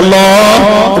തരണേ അല്ലാഹ്.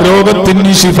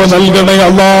 രോഗത്തിന് ശിഫ നൽകണേ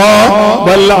അല്ലാഹ്.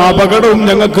 വല്ല അപകടവും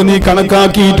ഞങ്ങൾക്ക് നീ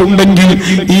കണക്കാക്കിയിട്ടുണ്ടെങ്കിൽ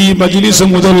ഈ മജ്ലിസ്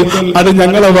മുതൽ അത്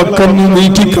ഞങ്ങളെ വക്കന്ന്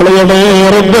നീക്കിക്കളയണേ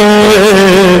റബ്ബേ.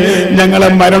 ഞങ്ങളെ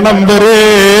മരണം വരെ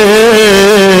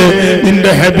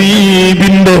നിന്റെ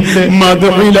ഹബീബിന്റെ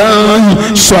മദ്ഹിലായി,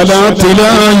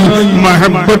 സ്വലാത്തിലായി,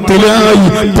 മഹബ്ബത്തിലായി,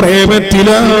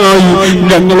 പ്രേമത്തിലായി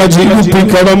ഞങ്ങളെ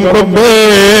ജീവിപ്പിക്കണം റബ്ബേ.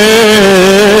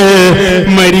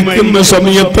 മരിക്കുന്ന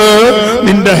സമയത്ത്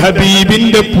നിന്റെ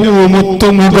ഹബീബിന്റെ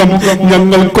പൂമുത്തുമുഖം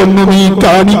ഞങ്ങൾക്കൊന്നു നീ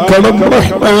കാണിക്കണം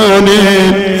റഹ്മാനേ.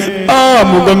 ആ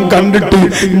മുഖം കണ്ടിട്ട്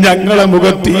ഞങ്ങളെ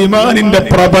മുഖത്ത് ഈമാനിന്റെ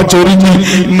പ്രഭ ചൊരിഞ്ഞ്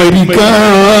മരിക്കാൻ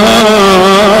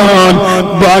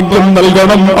ഭാഗ്യം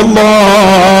നൽകണം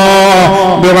അല്ലാഹ്.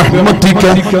 ബിറഹ്മതിക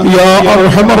യാ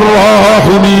അർഹമർ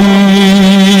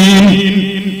റഹീമീൻ.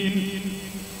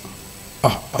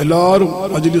 എല്ലാവരും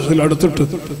മജ്ലിസിൽ അടുത്തിട്ട്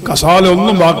കസാല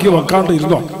ഒന്നും ബാക്കി വെക്കാണ്ട്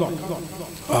ഇരുന്നോ.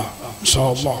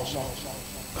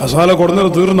 കസാല കൊടുന്നത്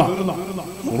തീർന്ന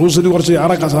ഉറൂസിന് കുറച്ച്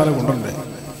ഏറെ കസാല കൊണ്ടുണ്ടേ.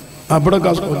 അവിടെ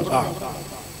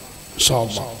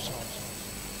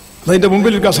അതിന്റെ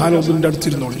മുമ്പിൽ കസാല ഒന്നിന്റെ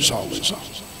അടുത്തിരുന്നോളൂ.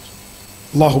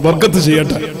 അല്ലാഹു ബർക്കത്ത്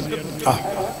ചെയ്യട്ടെ.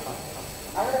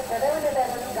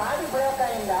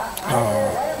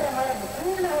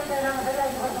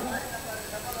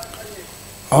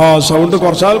 സൗണ്ട്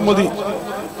കുറച്ചാൽ മതി.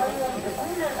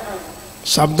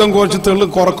 ശബ്ദം കുറച്ച് തെള്ളു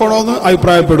കുറക്കണമെന്ന്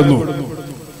അഭിപ്രായപ്പെടുന്നു.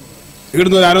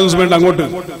 ഇവിടുന്ന് ഒരു അനൗൺസ്മെന്റ് അങ്ങോട്ട്.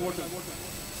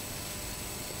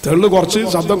 തെള്ളു കുറച്ച്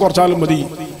ശബ്ദം കുറച്ചാലും മതി.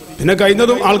 പിന്നെ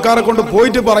കഴിയുന്നതും ആൾക്കാരെ കൊണ്ട്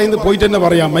പോയിട്ട് തന്നെ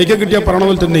പറയാം. മൈക്ക് കിട്ടിയാൽ പറയണ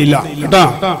പോലെ തന്നെ ഇല്ല കേട്ടാ.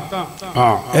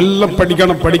 എല്ലാം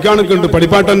പഠിക്കാനൊക്കെ ഉണ്ട്.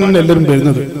 പഠിപ്പാട്ടൻ തന്നെ എല്ലാവരും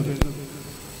വരുന്നത്.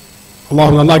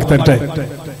 അല്ലാഹു നന്നാക്കി തരട്ടെ.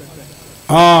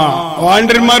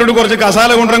 വാണ്ടന്മാരോട് കുറച്ച് കസാല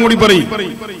കൊണ്ടുവരാൻ കൂടി പറയും.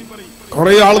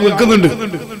 കുറെ ആള് നിൽക്കുന്നുണ്ട്.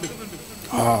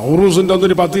 ഉറൂസിന്റെ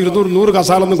ഒന്നൊരു 10, 200, 100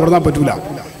 കസാലൊന്നും കൊടുക്കാൻ പറ്റൂല.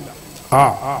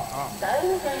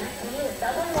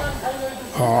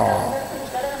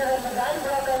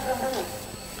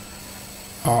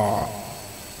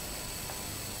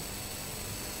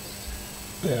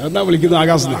 എന്നാ വിളിക്കുന്നത്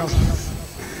ആകാശന.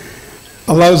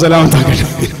 അല്ലാഹു സലാമത്താക്കട്ടെ.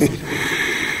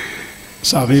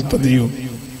 സമീപതിയും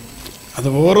അത്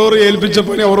ഓരോരോ ഏൽപ്പിച്ച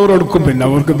പണി ഓരോരോ എടുക്കും. പിന്നെ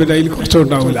അവർക്ക് പിന്നെ അതിൽ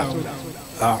കുറച്ചുണ്ടാവില്ല.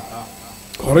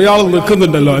 കുറെ ആൾ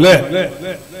നിൽക്കുന്നുണ്ടല്ലോ അല്ലേ.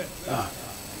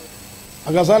 ആ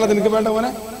കസാല നിനക്ക് വേണ്ട പോലെ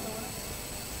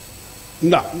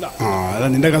എന്താ? അതാ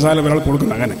നിന്റെ കസാല ഒരാൾ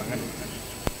കൊടുക്കുന്ന. അങ്ങനെ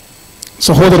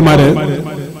സഹോദരന്മാര്,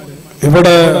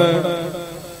 ഇവിടെ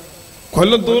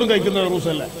കൊല്ലം തോറും കഴിക്കുന്ന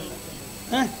ഉറൂസല്ലേ?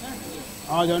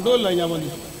 2 കൊല്ലം ഞാൻ വന്നു.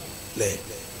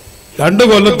 2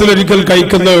 കൊല്ലത്തിലൊരിക്കൽ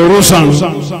കഴിക്കുന്ന ഉറൂസാണ്.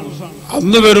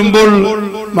 അന്ന് വരുമ്പോൾ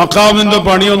മക്കാമിന്റെ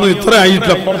പണിയൊന്നും ഇത്ര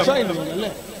ആയിട്ടില്ല.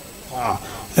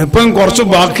 എപ്പം കുറച്ച്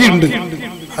ബാക്കിയുണ്ട്.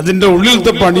 അതിന്റെ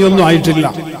ഉള്ളിലത്തെ പണിയൊന്നും ആയിട്ടില്ല.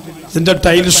 ഇതിന്റെ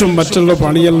ടൈൽസും മറ്റുള്ള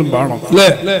പണിയെല്ലാം വേണം അല്ലേ?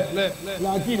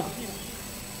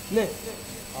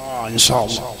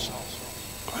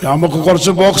 നമുക്ക്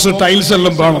കുറച്ച് ബോക്സ് ടൈൽസ്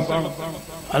എല്ലാം വേണം.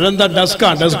 അതെന്താ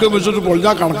ഡെസ്ക് വെച്ചിട്ട്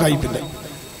പൊളിഞ്ഞാ കണക്കായി. പിന്നെ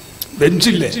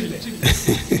ബെഞ്ചില്ലേ,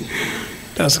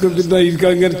 ഡെസ്ക് പിന്നെ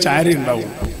ഇരിക്കാൻ ഇങ്ങനെ ചാര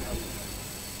ഉണ്ടാവും.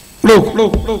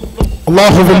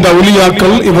 അള്ളാഹുവിന്റെ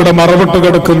ഔലിയാക്കൾ ഇവിടെ മറവിട്ട്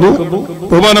കിടക്കുന്നു.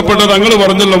 ബഹുമാനപ്പെട്ട തങ്ങൾ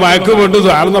പറഞ്ഞല്ലോ, മയക്ക് വേണ്ടത്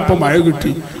ആർന്നപ്പം മഴ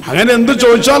കിട്ടി. അങ്ങനെ എന്ത്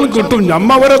ചോദിച്ചാലും കിട്ടും. ഞമ്മ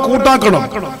അവരെ കൂട്ടാക്കണം.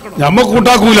 ഞമ്മ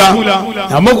കൂട്ടാക്കൂല.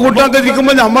 ഞമ്മ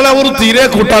കൂട്ടാക്കിരിക്കുമ്പോ നമ്മളെ അവർ തീരെ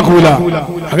കൂട്ടാക്കൂല.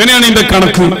 അങ്ങനെയാണ് ഇതിന്റെ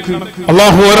കണക്ക്.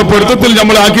 അള്ളാഹു ഓരോ പൊരുത്തത്തിൽ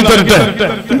നമ്മളെ ആക്കി തരട്ടെ.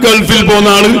 ഗൾഫിൽ പോകുന്ന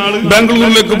ആള്,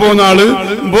 ബാംഗ്ലൂരിലേക്ക് പോകുന്ന ആള്,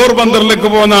 പോർബന്തറിലേക്ക്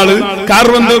പോകുന്ന ആള്,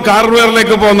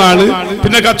 കാർവേറിലേക്ക് പോകുന്ന ആള്,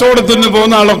 പിന്നെ കച്ചവടത്തിന്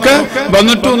പോകുന്ന ആളൊക്കെ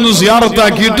വന്നിട്ട് ഒന്ന്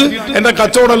സിയാറത്താക്കിയിട്ട് എന്റെ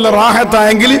കച്ചവടമെല്ലാം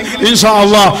റാഹത്തായെങ്കിൽ ഇൻഷാ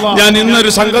അല്ലാഹ് ഞാൻ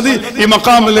ഇന്നൊരു സംഗതി ഈ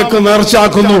മക്കാമിലേക്ക്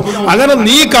നേർച്ചയാക്കുന്നു. അങ്ങനെ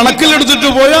നീ കണക്കിലെടുത്തിട്ട്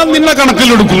പോയാൽ നിന്നെ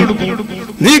കണക്കിലെടുക്കും.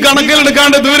 നീ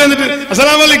കണക്കിലെടുക്കാണ്ട് ദൂരെ നിന്നിട്ട്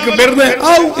അസ്സലാമു അലൈക്കും വെറുതെ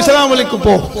അസ്സലാമു അലൈക്കും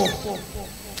പോ.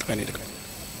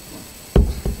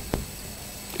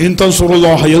 ഇൻ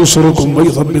തൻസുറുല്ലാഹ യൻസുറുക്കും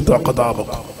വയുസബ്ബിത്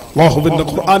അഖദാമക്കും. അല്ലാഹുവിന്റെ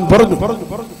ഖുർആൻ പറഞ്ഞു,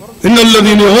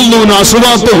 ഇന്നല്ലദീന യഗ്ളുന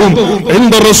അസ്വാതഹും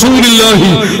ഇൻദ റസൂലില്ലാഹി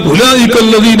ഉലൈക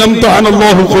അല്ലദീന അംതഹന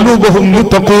അല്ലാഹു ഖുലൂബഹും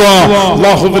ബിത്തഖ്വാ.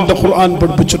 അല്ലാഹുവിന്റെ ഖുർആൻ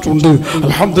പഠിപ്പിച്ചിട്ടുണ്ട്.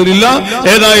 അൽഹംദുലില്ലാ.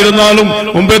 ഏതായിരുന്നാലും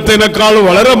മുമ്പത്തേനേക്കാൾ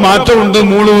വളരെ മാറ്റമുണ്ട്.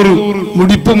 മൂളൂർ,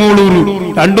 മുടിപ്പ് മൂളൂർ,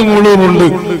 രണ്ട് മൂളൂറുണ്ട്.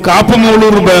 കാപ്പ്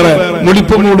മൂളൂർ വേറെ,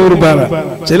 മുടിപ്പ് മൂളൂർ വേറെ.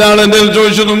 ചില ആൾ എന്തെങ്കിലും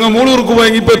ചോദിച്ചു, നിങ്ങൾ മൂളൂർക്ക്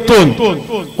പോയെങ്കിൽ ഇപ്പൊ എത്തും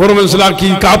ഓർ മനസ്സിലാക്കി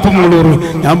കാപ്പ് മൂളൂർ.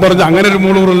 ഞാൻ പറഞ്ഞു അങ്ങനെ ഒരു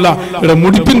മൂളൂറില്ല, ഇവിടെ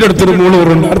മുടിപ്പിന്റെ അടുത്തൊരു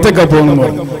മൂളൂറുണ്ട്, അടുത്തേക്കാ പോകണം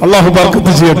പറഞ്ഞു. അള്ളാഹു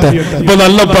ബർക്കത്ത് ചെയ്യട്ടെ. ഇപ്പൊ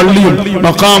നല്ല പള്ളിയും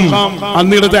മക്കാം.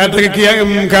 അന്നിടത്തെ അറ്റക്ക്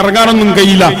ഇറങ്ങാനൊന്നും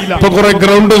കഴിയില്ല. ഇപ്പൊ കുറെ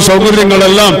ഗ്രൗണ്ട്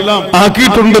സൗകര്യങ്ങളെല്ലാം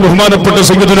ആക്കിയിട്ടുണ്ട്. ബഹുമാനപ്പെട്ട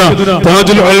സയ്യിദുനാ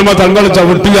താജുൽ ഉലമ തങ്ങൾ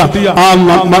ചവിട്ടിയ ആ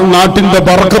നാട്ടിന്റെ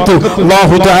ബർക്കത്ത്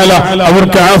അല്ലാഹു തആല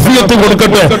അവർക്ക് ആഫിയത്ത്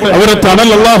കൊടുക്കട്ടെ. അവരെ തണൽ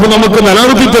അല്ലാഹു നമുക്ക്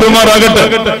നിലനിർത്തി തരുമാറാകട്ടെ.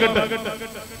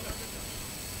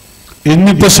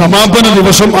 ഇന്നിപ്പോ സമാപന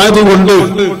ദിവസം ആയതുകൊണ്ട്,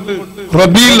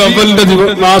 റബീഉൽ അവ്വലിന്റെ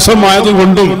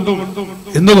മാസമായതുകൊണ്ടും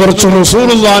ഇന്ന് കുറച്ച്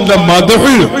റസൂലുള്ളാഹിന്റെ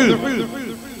മദ്ഹ്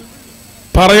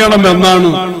പറയണമെന്നാണ്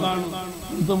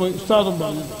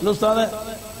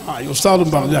ഉസ്താദും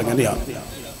പറഞ്ഞു. അങ്ങനെയാണ്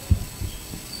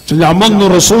ഞമ്മൊന്നും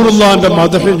റസൂലുള്ളാഹിന്റെ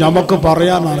മദ്ഹ് ഞമ്മക്ക്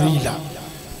പറയാൻ അറിയില്ല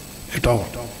കേട്ടോ.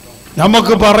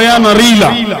 നമുക്ക് പറയാൻ അറിയില്ല.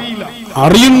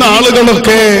 അറിയുന്ന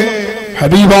ആളുകളൊക്കെ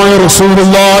ഹബീബായ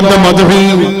റസൂലുള്ളാഹിന്റെ മദ്ഹ്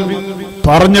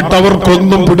പറഞ്ഞിട്ട്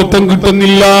അവർക്കൊന്നും പിടുത്തം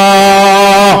കിട്ടുന്നില്ല.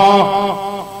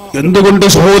 എന്തുകൊണ്ട്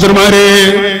സഹോദരന്മാരെ?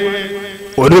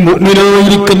 ഒരു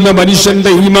മുഅ്മിനായിരിക്കുന്ന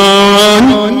മനുഷ്യന്റെ ഈമാൻ,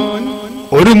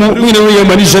 ഒരു മുഅ്മിനായ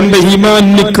മനുഷ്യന്റെ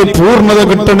ഈമാനിക്ക് പൂർണ്ണത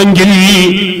കിട്ടണമെങ്കിൽ,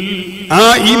 ആ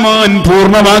ഈമാൻ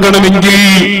പൂർണ്ണമാകണമെങ്കിൽ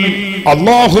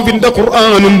അല്ലാഹുവിന്റെ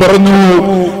ഖുർആനും പറഞ്ഞു,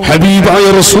 ഹബീബായ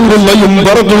റസൂലുള്ളാഹിയും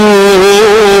പറഞ്ഞു.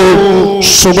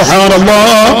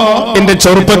 സുബ്ഹാനല്ലാഹ്. എന്റെ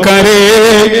ചെറുപ്പക്കാരെ,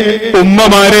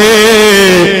 ഉമ്മമാരെ,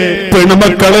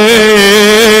 പെൺമക്കളെ,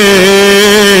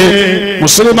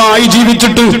 മുസ്ലിമായി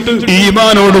ജീവിച്ചിട്ട്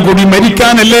ഈമാനോടുകൂടി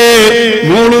മരിക്കാനല്ലേ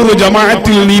മൂളൂർ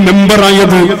ജമാഅത്തിൽ നീ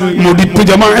മെമ്പറായത്, മുടിപ്പ്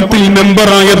ജമാഅത്തിൽ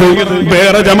മെമ്പറായത്,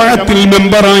 വേറെ ജമാഅത്തിൽ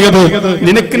മെമ്പറായത്?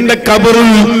 നിനക്കിന്റെ കബറിൽ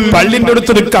പള്ളിന്റെ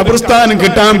അടുത്തൊരു കബർസ്ഥാനം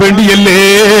കിട്ടാൻ വേണ്ടിയല്ലേ?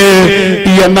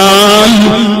 എന്നാൽ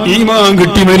ഈമാൻ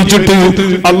കിട്ടി മരിച്ചിട്ട്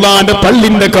അള്ളാന്റെ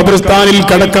പള്ളിന്റെ കബർസ്ഥാനിൽ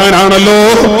കടക്കാനാണല്ലോ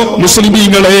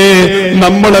മുസ്ലിമീങ്ങളെ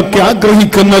നമ്മളൊക്കെ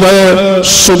ആഗ്രഹിക്കുന്നത്.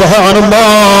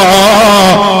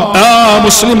 സുബ്ഹാനല്ലാഹ്. ആ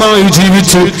മുസ്ലിമായി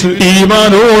ജീവിച്ച്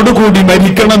ഈമാനോടുകൂടി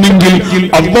മരിക്കണമെങ്കിൽ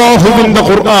അല്ലാഹുവിന്റെ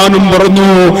ഖുർആനും പറഞ്ഞു.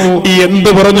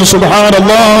 എന്ത് പറഞ്ഞു?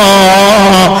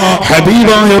 സുബ്ഹാനല്ലാഹ്.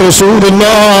 ഹബീബായ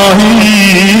റസൂലുള്ളാഹി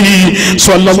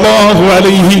സ്വല്ലല്ലാഹു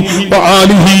അലൈഹി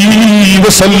വആലിഹി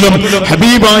വസല്ലം,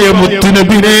 ഹബീബായ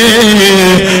മുത്തുനബിനെ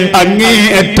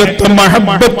അങ്ങേയറ്റത്തെ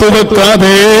മഹബ്ബത്ത്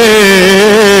വെക്കാതെ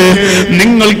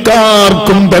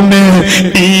നിങ്ങൾക്കാർക്കും തന്നെ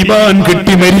ഈമാൻ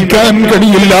കിട്ടി മരിക്കാൻ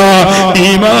കഴിയില്ല.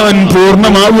 ഈമാൻ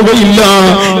പൂർണ്ണമാവുകയില്ല.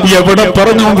 എവിടെ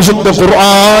പറഞ്ഞു വിശുദ്ധ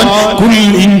ഖുർആൻ? ഖുൽ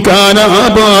ഇൻ കാന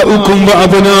ആബാഉകും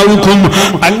വഅബ്നാഉകും.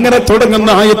 അങ്ങനെ തുടങ്ങുന്ന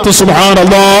ആയത്ത്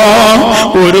സുബ്ഹാനല്ലാഹ്.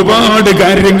 ഒരുപാട്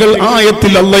കാര്യങ്ങൾ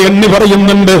ആയത്തിൽ അല്ലാഹ് എന്ന്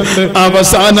പറയുന്നുണ്ട്.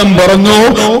 അവസാനം പറഞ്ഞു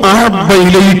അഹബ്ബ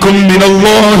ഇലൈക്കും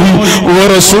മിനല്ലാഹി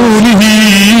വറസൂലിഹി.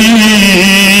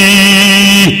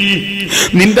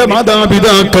 നിന്റെ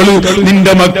മാതാപിതാക്കള്,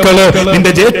 നിന്റെ മക്കള്,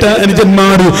 നിന്റെ ജ്യേഷ്ഠ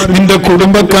അനുജന്മാര്, നിന്റെ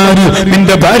കുടുംബക്കാര്,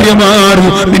 നിന്റെ ഭാര്യമാര്,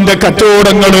 നിന്റെ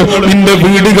കച്ചവടങ്ങള്, നിന്റെ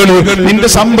വീടുകള്, നിന്റെ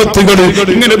സമ്പത്തുകള്,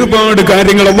 ഇങ്ങനെ ഒരുപാട്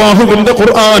കാര്യങ്ങൾ അല്ലാഹുവിന്റെ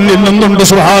ഖുർആൻ എണ്ണുന്നുണ്ട്.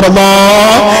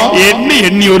 സുബ്ഹാനല്ലാഹ്.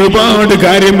 എണ്ണി ഒരുപാട്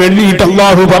കാര്യം എണ്ണിയിട്ട്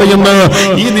അല്ലാഹു പറയുന്നു,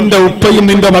 ഈ നിന്റെ ഉപ്പയും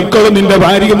നിന്റെ മക്കളും നിന്റെ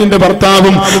ഭാര്യയും നിന്റെ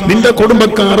ഭർത്താവും നിന്റെ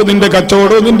കുടുംബക്കാരും നിന്റെ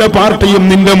കച്ചവടവും നിന്റെ പാർട്ടിയും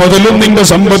നിന്റെ മുതലും നിന്റെ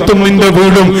സമ്പത്തും നിന്റെ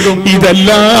വീടും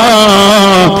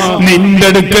ഇതെല്ലാം നിന്റെ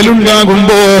നിന്റെ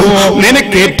അടുക്കലുണ്ടാകുമ്പോ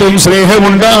നിനക്ക് ഏറ്റവും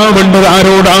സ്നേഹമുണ്ടാവേണ്ടത്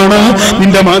ആരോടാണ്?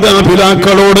 നിന്റെ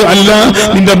മാതാപിതാക്കളോട് അല്ല,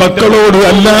 നിന്റെ മക്കളോട്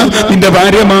അല്ല, നിന്റെ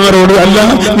ഭാര്യമാരോട് അല്ല,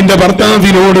 നിന്റെ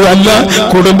ഭർത്താവിനോട് അല്ല,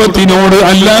 കുടുംബത്തിനോട്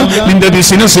അല്ല, നിന്റെ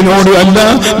ബിസിനസിനോട് അല്ല,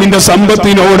 നിന്റെ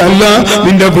സമ്പത്തിനോടല്ല,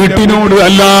 നിന്റെ വീട്ടിനോട്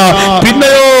അല്ല.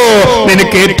 പിന്നെയോ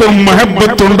നിനക്ക് ഏറ്റവും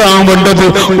മഹബത്തുണ്ടാവേണ്ടത്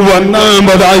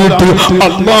ഒന്നാമതായിട്ട്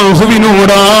അല്ലാഹുവിനോടാണ്.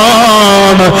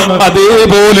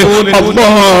 അതേപോലെ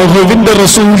അല്ലാഹുവിന്റെ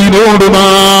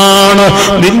റസൂലിനോടുമാണ്.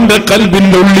 നിന്റെ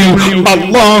ഖൽബിന്റെ ഉള്ളിൽ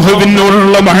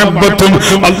അല്ലാഹുവിനോടുള്ള മഹബത്തും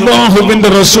അല്ലാഹുവിന്റെ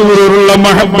റസൂലിനോടുള്ള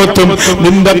മഹബത്തും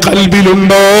നിന്റെ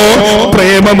ഖൽബിലുണ്ടോ?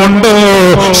 പ്രേമമുണ്ടോ?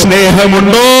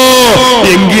 സ്നേഹമുണ്ടോ?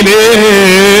 എങ്കിലേ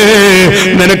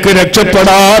നിനക്ക്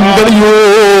രക്ഷപ്പെടാൻ കഴിയൂ.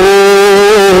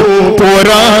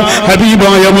 പോരാ,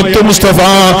 ഹബീബായ മുത്തു മുസ്തഫ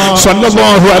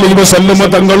സല്ലല്ലാഹു അലൈഹി വസല്ലം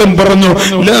തങ്ങളും പറഞ്ഞു,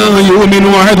 ലാ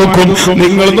യുമിനു അഹദുക്കും,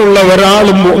 നിങ്ങളുള്ള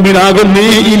ഒരാളും മുഅ്മിനാകുന്നേ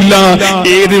ഇല്ല.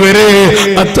 ഏതുവരെ?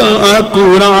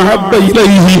 അത്തഅകൂന അഹബ്ബ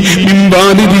ഇലൈഹി മിൻ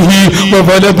വാലിദിഹി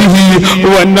വവലദിഹി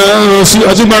വന്നാസി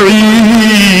അജ്മഈൻ.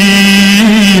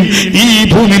 ഈ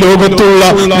ഭൂമി ലോകത്തുള്ള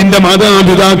നിന്റെ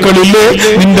മാതാപിതാക്കളില്ലേ,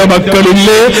 നിന്റെ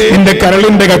മക്കളില്ലേ, നിന്റെ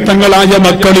കരളിന്റെ ഘട്ടങ്ങളായ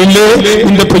മക്കളില്ലേ,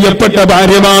 നിന്റെ പ്രിയപ്പെട്ട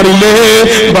ഭാര്യമാരില്ലേ,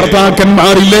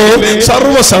 ഭർത്താക്കന്മാരില്ലേ,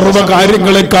 സർവ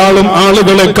കാര്യങ്ങളെക്കാളും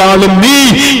ആളുകളെക്കാളും നീ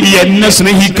എന്നെ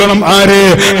സ്നേഹിക്കണം. ആരെ?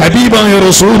 ഹബീബായ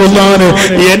റസൂലുള്ളാഹിനെ.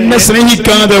 എന്നെ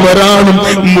സ്നേഹിക്കാതെ ഒരാളും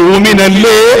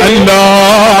മൂമിനല്ലേ അല്ല.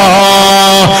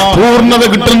 പൂർണ്ണത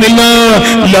കിട്ടുന്നില്ല.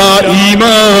 ലാ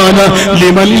ഈമാന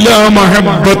ലിമൻ ലാ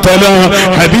മഹബ്ബത ല.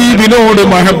 ഹബീബിനോട്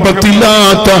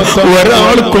മഹബ്ബത്തില്ലാത്ത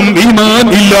ഒരാൾക്കും ഈമാൻ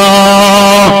ഇല്ല.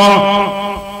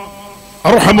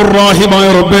 അർഹമുർറാഹിമായ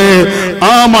റബ്ബേ,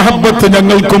 ആ മഹബത്ത്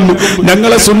ഞങ്ങൾക്കും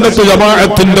ഞങ്ങളെ സുന്നത്ത്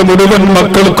ജമാഅത്തിന്റെ മുഴുവൻ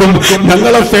മക്കൾക്കും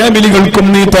ഞങ്ങളെ ഫാമിലികൾക്കും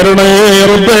നീ തരണേ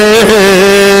റബ്ബേ.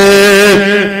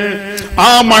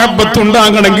 ആ മഹബത്ത്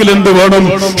ഉണ്ടാകണമെങ്കിൽ എന്ത് വേണം?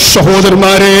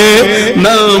 സഹോദരന്മാരെ,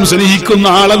 നാം സ്നേഹിക്കുന്ന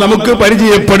ആളെ നമുക്ക്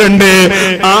പരിചയപ്പെടണ്ടേ?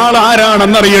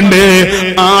 ആളാരാണെന്നറിയണ്ടേ?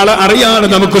 ആളെ അറിയാതെ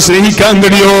നമുക്ക് സ്നേഹിക്കാൻ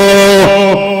കഴിയോ?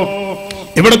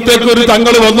 ഇവിടത്തേക്ക് ഒരു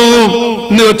തങ്ങൾ വന്നു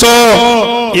എന്ന് വെച്ചോ,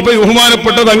 ഇപ്പൊ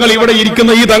ബഹുമാനപ്പെട്ട തങ്ങൾ ഇവിടെ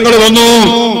ഇരിക്കുന്ന ഈ തങ്ങൾ വന്നു.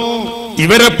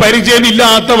 ഇവരെ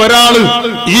പരിചയമില്ലാത്ത ഒരാള്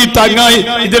ഈ തങ്ങായി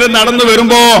ഇതിൽ നടന്നു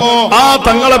വരുമ്പോ ആ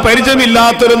തങ്ങളെ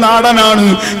പരിചയമില്ലാത്തൊരു നാടനാണ്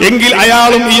എങ്കിൽ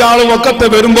അയാളും ഇയാളും ഒക്കത്തെ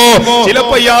വരുമ്പോ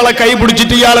ചിലപ്പോ ഇയാളെ കൈ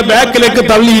പിടിച്ചിട്ട് ഇയാളെ ബാക്കിലേക്ക്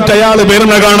തള്ളിയിട്ട് അയാള്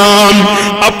വരുന്ന കാണാം.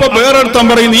 അപ്പൊ വേറൊരുത്തം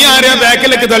പറയും, നീ ആരെയാ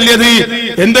ബാക്കിലേക്ക് തള്ളിയത്?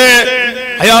 എന്തേ?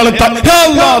 അയാള്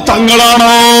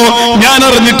തങ്ങളാണോ? ഞാൻ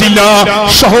അറിഞ്ഞിട്ടില്ല.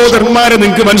 സഹോദരന്മാരെ,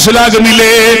 നിങ്ങൾക്ക്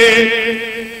മനസ്സിലാകുന്നില്ലേ?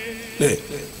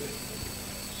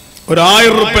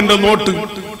 ₹1000 നോട്ട്,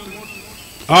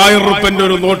 1000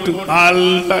 ഒരു നോട്ട്,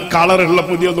 നല്ല കളറുള്ള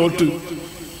പുതിയ നോട്ട്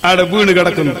അവിടെ വീണ്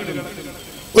കിടക്കുന്നു.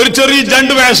 ഒരു ചെറിയ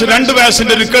 2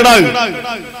 വയസ്സിന്റെ ഒരു കിടാവ്,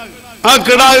 ആ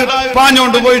കിടാവ്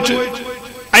പാഞ്ഞോണ്ട് പോയിട്ട്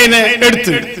അതിനെ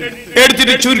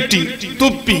എടുത്തിട്ട് ചുരുട്ടി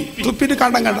തുപ്പിട്ട്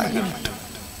കണ്ടം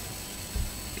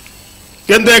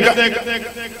എന്തേ?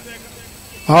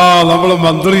 നമ്മളെ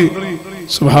മന്ത്രി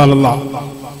സുബ്ഹാനല്ലാഹ്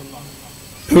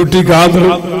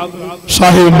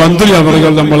സാഹിബ് മന്ത്രി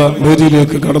അവர்கள் നമ്മളെ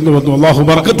വേദിയിലേക്ക് കടന്നു വന്നു. അല്ലാഹു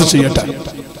ബർക്കത്ത് ചെയ്യട്ടെ.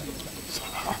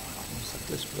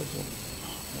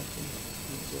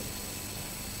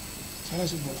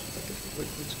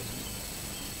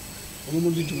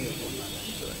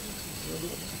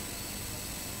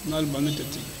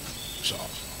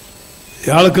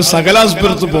 ഇയാൾക്ക്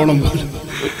സകലാസ്പുരത്ത് പോണം.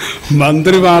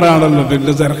 മന്ത്രിമാരാണല്ലോ,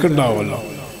 പിന്നെ തിരക്കുണ്ടാവുമല്ലോ.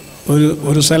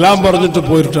 ഒരു സലാം പറഞ്ഞിട്ട്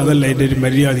പോയിട്ട് അതല്ല അതിന്റെ ഒരു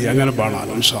മര്യാദ. അങ്ങനെ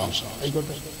പാടാനോ?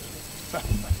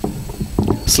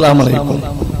 അസ്സലാമു അലൈക്കും.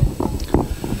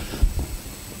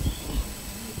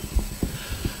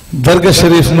 ದರ್ಗಾ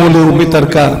ಶರೀಫ್ ಮೂಲೂರು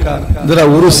ಮಿತರ್ಕ ಇದರ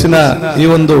ಉರುಸಿನ ಈ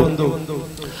ಒಂದು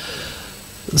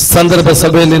ಸಂದರ್ಭ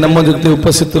ಸಭೆಯಲ್ಲಿ ನಮ್ಮ ಜೊತೆ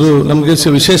ಉಪಸ್ಥಿತರು ನಮಗೆ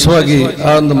ವಿಶೇಷವಾಗಿ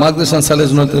ಆ ಒಂದು ಮಾರ್ಗದರ್ಶನ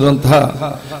ಸಲಹೆರುವಂತಹ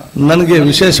ನನಗೆ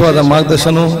ವಿಶೇಷವಾದ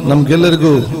ಮಾರ್ಗದರ್ಶನ,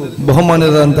 ನಮ್ಗೆಲ್ಲರಿಗೂ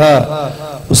ಬಹುಮಾನ್ಯರಾದಂತಹ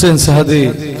ಹುಸೇನ್ ಸಹದಿ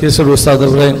ಕೇಸರಿ ಉಸ್ತಾದ್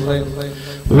ಅವರೇ,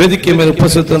 ವೇದಿಕೆ ಮೇಲೆ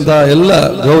ಉಪಸ್ಥಿತಂತಹ ಎಲ್ಲ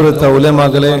ಗೌರವಿತ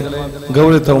ಉಲೇಮಾಗಲೇ,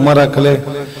 ಗೌರವಿತ ಉಮರಾಕಲೇ,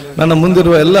 ನನ್ನ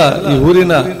ಮುಂದಿರುವ ಎಲ್ಲ ಈ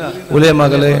ಊರಿನ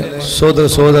ಉಲೇಮಾಗಲೇ,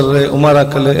 ಸೋದರರೇ,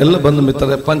 ಉಮರಾಕಲೇ, ಎಲ್ಲ ಬಂಧು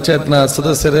ಮಿತ್ರರೇ, ಪಂಚಾಯತ್ನ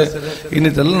ಸದಸ್ಯರೇ,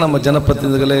 ಇನ್ನಿತೆಲ್ಲ ನಮ್ಮ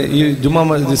ಜನಪ್ರತಿನಿಧಿಗಳೇ, ಈ ಜುಮಾ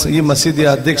ಮಸ್ಜಿದ್ ಈ ಮಸೀದಿಯ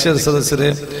ಅಧ್ಯಕ್ಷರ ಸದಸ್ಯರೇ,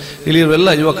 ಇಲ್ಲಿರುವ ಎಲ್ಲ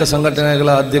ಯುವಕ ಸಂಘಟನೆಗಳ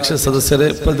ಅಧ್ಯಕ್ಷ ಸದಸ್ಯರೇ,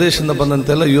 ಪ್ರದೇಶದಿಂದ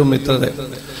ಬಂದಂತೆಲ್ಲ ಯುವ ಮಿತ್ರರೇ,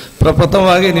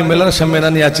 ಪ್ರಪ್ರಥಮವಾಗಿ ನಿಮ್ಮೆಲ್ಲರ ಕ್ಷಮೆ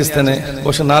ನಾನು ಯಾಚಿಸ್ತೇನೆ.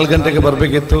 ಬಹುಶಃ 4 ಗಂಟೆಗೆ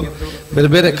ಬರಬೇಕಿತ್ತು, ಬೇರೆ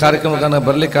ಬೇರೆ ಕಾರ್ಯಕ್ರಮಕ್ಕೆ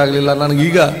ಬರಲಿಕ್ಕಾಗಲಿಲ್ಲ.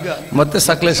 ನನಗೀಗ ಮತ್ತೆ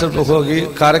ಸಕಲೇಶ್ವರಕ್ಕೆ ಹೋಗಿ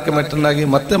ಕಾರ್ಯಕ್ರಮ ಅಟೆಂಡ್ ಆಗಿ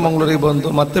ಮತ್ತೆ ಮಂಗಳೂರಿಗೆ ಬಂದು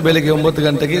ಮತ್ತೆ ಬೆಳಿಗ್ಗೆ 9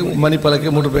 ಗಂಟೆಗೆ ಮಣಿಪಾಲಕ್ಕೆ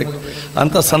ಮುಟ್ಟಬೇಕು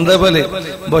ಅಂತ ಸಂದರ್ಭದಲ್ಲಿ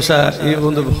ಬಹುಶಃ ಈ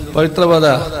ಒಂದು ಪವಿತ್ರವಾದ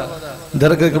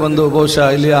ದರ್ಗಕ್ಕೆ ಬಂದು ಬಹುಶಃ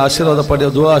ಇಲ್ಲಿ ಆಶೀರ್ವಾದ ಪಡೆಯೋ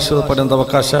ದುವಾ ಆಶೀರ್ವಾದ ಪಡೆಯುವಂಥ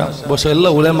ಅವಕಾಶ, ಬಹುಶಃ ಎಲ್ಲ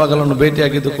ಉಲೇಮಾಗಳನ್ನು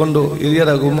ಭೇಟಿಯಾಗಿದ್ದುಕೊಂಡು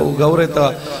ಹಿರಿಯರ ಗೌರವಿತ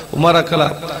ಉಮರಾಕಲ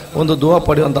ಒಂದು ದುವಾ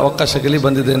ಪಡೆಯುವಂಥ ಅವಕಾಶಕ್ಕೆ ಇಲ್ಲಿ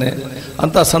ಬಂದಿದ್ದೇನೆ.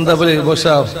 ಅಂಥ ಸಂದರ್ಭದಲ್ಲಿ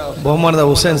ಬಹುಶಃ ಬಹುಮಾನದ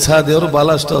ಹುಸೇನ್ ಸಾದಿಯವರು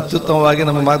ಬಹಳಷ್ಟು ಅತ್ಯುತ್ತಮವಾಗಿ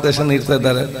ನಮಗೆ ಮಾರ್ಗದರ್ಶನ ನೀಡ್ತಾ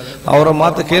ಇದ್ದಾರೆ. ಅವರ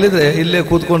ಮಾತು ಕೇಳಿದರೆ ಇಲ್ಲೇ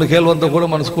ಕೂತ್ಕೊಂಡು ಕೇಳುವಂಥ ಕೂಡ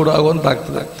ಮನಸ್ಸು ಕೂಡ ಆಗುವಂತ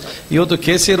ಆಗ್ತದೆ. ಇವತ್ತು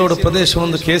KC ರೋಡ್ ಪ್ರದೇಶ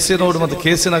ಒಂದು KC ರೋಡ್ ಮತ್ತು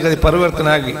KC ನಗರಿ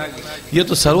ಪರಿವರ್ತನೆ ಆಗಿ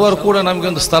ಇವತ್ತು ಸರ್ವರು ಕೂಡ ನಮಗೆ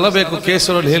ಒಂದು ಸ್ಥಳ ಬೇಕು KC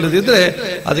ರೋಡ್ ಹೇಳುದಿದ್ರೆ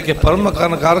ಅದಕ್ಕೆ ಪರಮ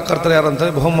ಕಾರ್ಯಕರ್ತರು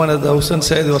ಯಾರಂತಾರೆ ಬಹುಮಾನದ ಹುಸೇನ್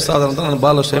ಸೈಯದ್ ಉಸ್ತಾದ್ ಅಂತ ನಾನು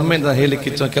ಬಹಳಷ್ಟು ಹೆಮ್ಮೆಯಿಂದ ಹೇಳಿಕ್ಕೆ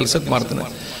ಇಚ್ಛೆ ಕೆಲಸಕ್ಕೆ ಮಾಡ್ತೇನೆ.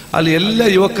 ಅಲ್ಲಿ ಎಲ್ಲ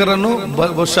ಯುವಕರನ್ನು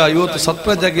ಬಹುಶಃ ಇವತ್ತು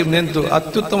ಸತ್ಪ್ರಜಾಗಿ ನಿಂತು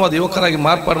ಅತ್ಯುತ್ತಮವಾದ ಯುವಕರಾಗಿ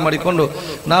ಮಾರ್ಪಾಡು ಮಾಡಿಕೊಂಡು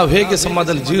ನಾವು ಹೇಗೆ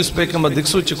ಸಮಾಜದಲ್ಲಿ ಜೀವಿಸಬೇಕೆಂಬ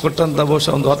ದಿಕ್ಸೂಚಿ ಕೊಟ್ಟಂತ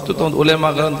ಬಹುಶಃ ಒಂದು ಅತ್ಯುತ್ತಮ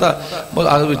ಉಲೇಮಾಗಳಂತ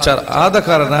ವಿಚಾರ ಆದ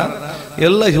ಕಾರಣ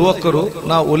ಎಲ್ಲ ಯುವಕರು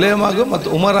ನಾವು ಉಲೇಮಾಗ ಮತ್ತು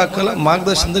ಉಮರಾಕಲ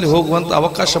ಮಾರ್ಗದರ್ಶನದಲ್ಲಿ ಹೋಗುವಂತ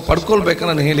ಅವಕಾಶ ಪಡ್ಕೊಳ್ಬೇಕಂತ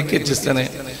ನಾನು ಹೇಳಿಕ್ಕೆ ಇಚ್ಛಿಸ್ತೇನೆ.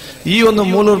 ಈ ಒಂದು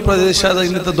ಮೂಲೂರು ಪ್ರದೇಶದ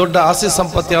ಇನ್ನಿತ ದೊಡ್ಡ ಆಸ್ತಿ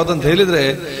ಸಂಪತ್ತು ಯಾವುದಂತ ಹೇಳಿದ್ರೆ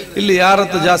ಇಲ್ಲಿ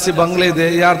ಯಾರತ್ರ ಜಾಸ್ತಿ ಬಂಗ್ಲೆ ಇದೆ,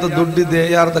 ಯಾರತ್ರ ದುಡ್ಡಿದೆ,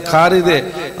 ಯಾರತ್ರ ಕಾರಿದೆ,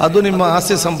 ಅದು ನಿಮ್ಮ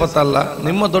ಆಸ್ತಿ ಸಂಪತ್ತಲ್ಲ.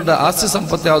 ನಿಮ್ಮ ದೊಡ್ಡ ಆಸ್ತಿ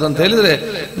ಸಂಪತ್ತು ಯಾವುದಂತ ಹೇಳಿದ್ರೆ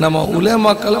ನಮ್ಮ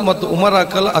ಉಲೇಮಾಕಲ ಮತ್ತು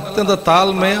ಉಮರಾಕಲ ಅತ್ಯಂತ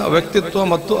ತಾಳ್ಮೆಯ ವ್ಯಕ್ತಿತ್ವ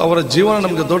ಮತ್ತು ಅವರ ಜೀವನ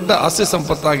ನಮಗೆ ದೊಡ್ಡ ಆಸ್ತಿ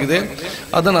ಸಂಪತ್ತಾಗಿದೆ.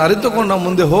 ಅದನ್ನು ಅರಿತುಕೊಂಡು ನಾವು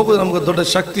ಮುಂದೆ ಹೋಗೋದು ನಮಗೆ ದೊಡ್ಡ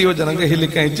ಶಕ್ತಿ ಯೋಜನೆಗೆ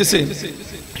ಹೇಳಲಿಕ್ಕೆ ಇಚ್ಛಿಸಿ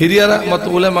ಹಿರಿಯರ ಮತ್ತು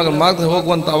ಉಲೇಮಾಗಳ ಮಾರ್ಗ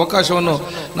ಹೋಗುವಂಥ ಅವಕಾಶವನ್ನು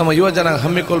ನಮ್ಮ ಯುವ ಜನ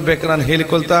ಹಮ್ಮಿಕೊಳ್ಬೇಕು ನಾನು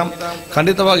ಹೇಳಿಕೊಳ್ತಾ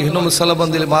ಖಂಡಿತವಾಗಿ ಇನ್ನೊಂದು ಸಲ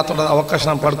ಬಂದು ಇಲ್ಲಿ ಮಾತಾಡೋ ಅವಕಾಶ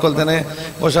ನಾನು ಪಡ್ಕೊಳ್ತೇನೆ.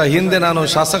 ಬಹುಶಃ ಹಿಂದೆ ನಾನು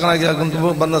ಶಾಸಕನಾಗಿ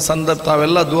ಬಂದ ಸಂದರ್ಭ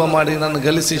ತಾವೆಲ್ಲ ದುವಾ ಮಾಡಿ ನಾನು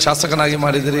ಗೆಲ್ಲಿಸಿ ಶಾಸಕನಾಗಿ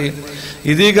ಮಾಡಿದಿರಿ.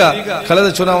 ಇದೀಗ ಕಳೆದ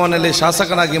ಚುನಾವಣೆಯಲ್ಲಿ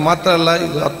ಶಾಸಕನಾಗಿ ಮಾತ್ರ ಅಲ್ಲ,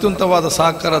 ಅತ್ಯುತ್ತಮವಾದ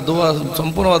ಸಹಕಾರ ದುವಾ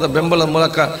ಸಂಪೂರ್ಣವಾದ ಬೆಂಬಲದ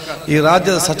ಮೂಲಕ ಈ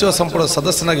ರಾಜ್ಯದ ಸಚಿವ ಸಂಪುಟ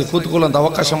ಸದಸ್ಯನಾಗಿ ಕೂತ್ಕೊಳ್ಳುವಂಥ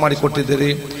ಅವಕಾಶ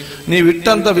ಮಾಡಿಕೊಟ್ಟಿದ್ದೀರಿ. ನೀವು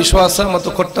ಇಟ್ಟಂಥ ವಿಶ್ವಾಸ ಮತ್ತು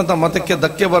ಕೊಟ್ಟಂಥ ಮತಕ್ಕೆ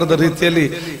ಧಕ್ಕೆ ಬರದ ರೀತಿಯಲ್ಲಿ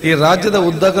ಈ ರಾಜ್ಯದ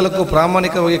ಉದ್ದಗಲಕ್ಕೂ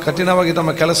ಪ್ರಾಮಾಣಿಕವಾಗಿ ಕಠಿಣವಾಗಿ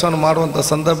ತಮ್ಮ ಕೆಲಸವನ್ನು ಮಾಡುವಂಥ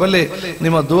ಸಂದರ್ಭದಲ್ಲಿ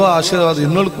ನಿಮ್ಮ ದುವಾ ಆಶೀರ್ವಾದ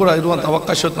ಇನ್ನೂ ಕೂಡ ಇರುವಂಥ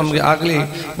ಅವಕಾಶ ನಮಗೆ ಆಗಲಿ.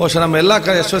 ಬಹುಶಃ ನಮ್ಮ ಎಲ್ಲ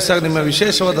ಯಶಸ್ವಿಯಾಗಿ ನಿಮ್ಮ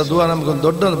ವಿಶೇಷವಾದ ದುವಾ ನಮಗೆ ಒಂದು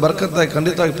ದೊಡ್ಡ ಬರ್ಕತ್ತಾಗಿ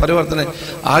ಖಂಡಿತವಾಗಿ ಪರಿವರ್ತನೆ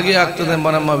ಆಗೇ ಆಗ್ತದೆ ಎಂಬ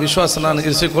ನಮ್ಮ ವಿಶ್ವಾಸ ನಾನು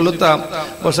ಇರಿಸಿಕೊಳ್ಳುತ್ತಾ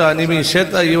ಬಹುಶಃ ನೀವು ಈ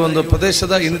ಕ್ಷೇತ್ರ ಈ ಒಂದು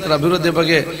ಪ್ರದೇಶದ ಇನ್ನಿತರ ಅಭಿವೃದ್ಧಿ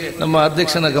ಬಗ್ಗೆ ನಮ್ಮ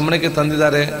ಅಧ್ಯಕ್ಷನ ಗಮನಕ್ಕೆ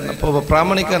ತಂದಿದ್ದಾರೆ. ಒಬ್ಬ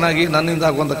ಪ್ರಾಮಾಣಿಕನಾಗಿ ನನ್ನಿಂದ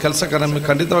ಆಗುವಂಥ ಕೆಲಸಕ್ಕೆ ನಮಗೆ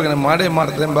ಖಂಡಿತವಾಗಿ ನಾನು ಮಾಡೇ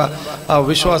ಮಾಡ್ತೇನೆ ಎಂಬ ಆ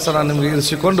ವಿಶ್ವಾಸ ನಾನು ನಿಮಗೆ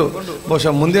ಇರಿಸಿಕೊಂಡು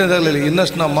ಬಹುಶಃ ಮುಂದಿನ ದಿನಗಳಲ್ಲಿ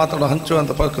ಇನ್ನಷ್ಟು ನಾವು ಮಾತಾಡೋ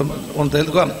ಹಂಚುವಂತ ಅಂತ ಹೇಳ್ಕೊ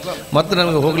ಮತ್ತೆ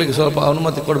ನಮಗೆ ಹೋಗ್ಲಿಕ್ಕೆ ಸ್ವಲ್ಪ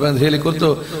ಅನುಮತಿ ಕೊಡಬೇಕು ಅಂತ ಹೇಳಿ ಕುರಿತು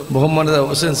ಬಹುಮಾನದ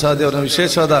ಹುಸೇನ್ ಸಾದಿ ಅವರನ್ನು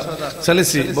ವಿಶೇಷವಾದ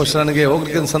ಸಲ್ಲಿಸಿ ಬಹುಶಃ ನನಗೆ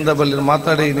ಹೋಗ್ಲಿಕ್ಕೆ ಸಂದರ್ಭದಲ್ಲಿ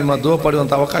ಮಾತಾಡಿ ನಿಮ್ಮ ದುವಾ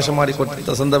ಪಡೆಯುವಂಥ ಅವಕಾಶ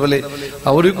ಮಾಡಿಕೊಟ್ಟಂಥ ಸಂದರ್ಭದಲ್ಲಿ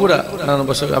ಅವರಿಗೂ ಕೂಡ ನಾನು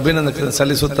ಬಹುಶಃ ಅಭಿನಂದನೆ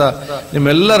ಸಲ್ಲಿಸುತ್ತಾ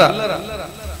ನಿಮ್ಮೆಲ್ಲರ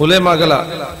ಉಲೇಮಾಗಲ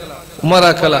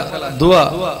ಉಮರಾಕಲ ದುವಾ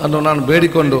ಅನ್ನು ನಾನು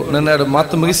ಬೇಡಿಕೊಂಡು ನನ್ನ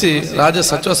ಮಾತು ಮುಗಿಸಿ ರಾಜ್ಯ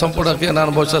ಸಚಿವ ಸಂಪುಟಕ್ಕೆ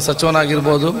ನಾನು ಬಹುಶಃ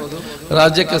ಸಚಿವನಾಗಿರ್ಬೋದು,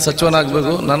 ರಾಜ್ಯಕ್ಕೆ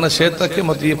ಸಚಿವನಾಗಬೇಕು. ನನ್ನ ಕ್ಷೇತ್ರಕ್ಕೆ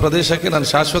ಮತ್ತು ಈ ಪ್ರದೇಶಕ್ಕೆ ನಾನು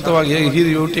ಶಾಶ್ವತವಾಗಿ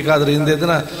ಹಿರಿಯ ಯುಟಿ ಖಾದರ್ ಹಿಂದೆ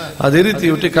ದಿನ ಅದೇ ರೀತಿ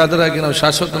ಯುಟಿ ಖಾದರಾಗಿ ನಾವು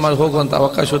ಶಾಶ್ವತವಾಗಿ ಹೋಗುವಂಥ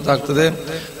ಅವಕಾಶ ಆಗ್ತದೆ.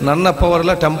 ನನ್ನ ಪವರ್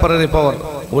ಎಲ್ಲ temporary power,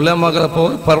 ಉಲೇಮಾಗಳ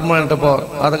power permanent power.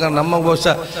 ಆದ ಕಾರಣ ನಮ್ಮ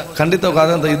ಬಹುಶಃ ಖಂಡಿತವಾಗಿ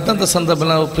ಆದಂಥ ಇದ್ದಂಥ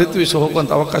ಸಂದರ್ಭದಲ್ಲಿ ನಾವು ಪ್ರೀತಿ ವಿಷಯ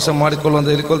ಹೋಗುವಂಥ ಅವಕಾಶ ಮಾಡಿಕೊಳ್ಳುವಂತ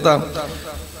ಹೇಳಿಕೊಳ್ತಾ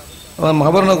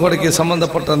ಆಭರಣ ಗೋಡೆಗೆ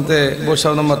ಸಂಬಂಧಪಟ್ಟಂತೆ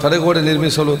ಬಹುಶಃ ನಮ್ಮ ತಡೆಗೋಡೆ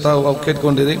ನಿರ್ಮಿಸಲು ತಾವು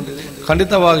ಕೇಳ್ಕೊಂಡಿರಿ.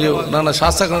 ಖಂಡಿತವಾಗಿಯೂ ನನ್ನ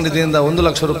ಶಾಸಕರ ನಿಧಿಯಿಂದ 1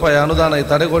 ಲಕ್ಷ ರೂಪಾಯಿ ಅನುದಾನ ಈ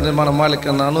ತಡೆಗೋಡೆ ನಿರ್ಮಾಣ ಮಾಡಲಿಕ್ಕೆ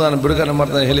ನಾನು ಅನುದಾನ ಬಿಡುಗಡೆ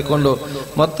ಮಾಡ್ತಾ ಹೇಳಿಕೊಂಡು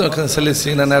ಮತ್ತೆ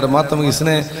ಸಲ್ಲಿಸಿ ನನ್ನ 2 ಮಾತು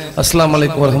ಮುಗಿಸಿನೇ. ಅಸ್ಲಾಂ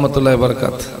ಅಲೈಕುಂ ವರಹಮತುಲ್ಲಾಹಿ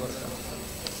ವಬರಕಾತ್.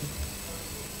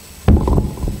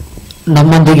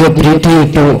 ನಮ್ಮೊಂದಿಗೆ ಪ್ರೀತಿ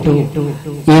ಇಟ್ಟು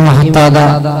ಈ ಮಹತ್ತಾದ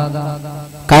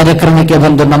ಕಾರ್ಯಕ್ರಮಕ್ಕೆ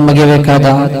ಬಂದು ನಮಗೆ ಬೇಕಾದ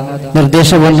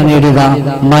ನಿರ್ದೇಶವನ್ನು ನೀಡಿದ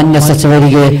ಮಾನ್ಯ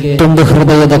ಸಚಿವರಿಗೆ ತುಂಬು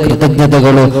ಹೃದಯದ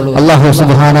ಕೃತಜ್ಞತೆಗಳು. ಅಲ್ಲಾಹು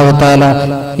ಸುಬ್ಹಾನಹು ವ ತಆಲಾ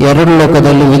ಎರಡು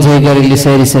ಲೋಕದಲ್ಲಿ ವಿಜಯಿಗಳಲ್ಲಿ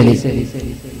ಸೇರಿಸಲಿ.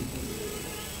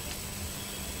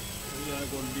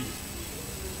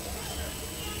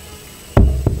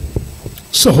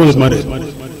 സഹോദരന്മാരെ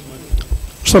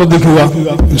ശ്രദ്ധിക്കുക.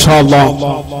 ഇൻഷാ അല്ലാഹ്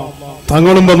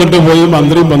തങ്ങളും വന്നിട്ട് പോയി,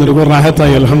 മന്ത്രിയും വന്നിട്ട്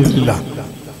റാഹത്തായി അൽഹംദുലില്ലാഹ്.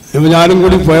 ഇപ്പൊ ഞാനും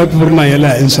കൂടി പോയാൽ പൂർണ്ണമായി അല്ലേ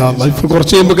ഇൻഷാ അല്ലാഹ്. ഇപ്പൊ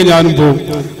കുറച്ച് കഴിയുമ്പോ ഞാനും പോകും.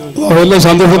 എല്ലാം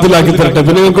സന്തോഷത്തിലാക്കി തരട്ടെ.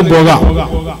 പിന്നെ നിങ്ങൾക്ക് പോകാം.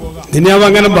 ദുനിയാവ്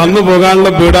അങ്ങനെ വന്നു പോകാനുള്ള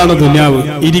വീടാണ് ദുനിയാവ്.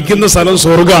 ഇരിക്കുന്ന സ്ഥലം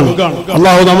സ്വർഗാണ്.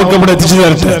 അള്ളാഹു നമുക്ക് ഇവിടെ എത്തിച്ചു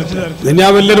തരട്ടെ.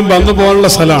 ദുനിയാവ് എല്ലാവരും വന്നു പോകാനുള്ള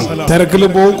സ്ഥലമാണ്. തിരക്കിൽ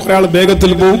പോവും, കുറെ ആൾ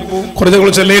വേഗത്തിൽ പോവും,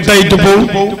 കുറച്ച് ലേറ്റായിട്ട് പോവും.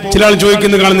 ചില ആൾ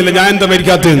ചോദിക്കുന്നത് കാണുന്നില്ല, ഞാൻ എന്താ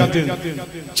മരിക്കാത്തതെന്ന്.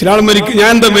 ചില ആൾ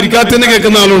ഞാൻ എന്താ മരിക്കാത്തതെന്ന്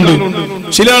കേൾക്കുന്ന ആളുണ്ട്.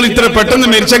 ചില ആൾ ഇത്ര പെട്ടെന്ന്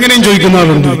മരിച്ചെങ്ങനെയും ചോദിക്കുന്ന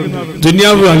ആളുണ്ട്.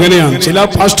 ദുനിയാവ് അങ്ങനെയാണ്. ചില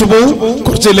ഫാസ്റ്റ് പോവും,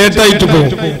 കുറച്ച് ലേറ്റായിട്ട് പോവും.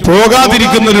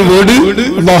 പോകാതിരിക്കുന്ന ഒരു വീട്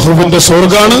അള്ളാഹുവിന്റെ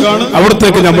സ്വർഗാണ്.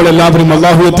 അവിടത്തേക്ക് നമ്മൾ എല്ലാവരും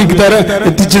അള്ളാഹു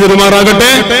എത്തിച്ചു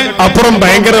തരുമാറാകട്ടെ. അപ്പുറം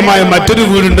ഭയങ്കരമായ മറ്റൊരു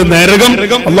വീടുണ്ട്, നരകം.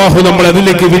 അള്ളാഹു നമ്മൾ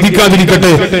അതിലേക്ക്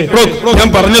വിധിക്കാതിരിക്കട്ടെ. ഞാൻ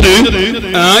പറഞ്ഞത്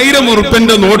 1000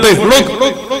 ഉറുപ്പിന്റെ നോട്ട്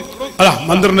അതാ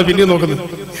മന്ത്രിനെ പിന്നെ നോക്കുന്നത്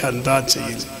എന്താ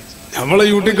ചെയ്യുന്നത്. നമ്മളെ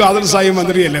യൂട്ടിക്ക് ആദർശായി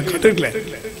മന്ത്രിയല്ലേ, കണ്ടിട്ടില്ലേ?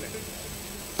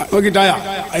 നോക്കിട്ടായ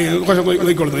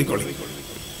നോയിക്കോളി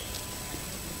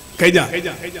കഴിഞ്ഞ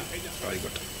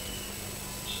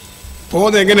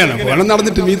പോകുന്നത് എങ്ങനെയാണ്? വേണം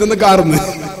നടന്നിട്ട് മീതെന്ന് കാറുന്ന്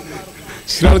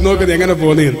നോക്കുന്നത് എങ്ങനെ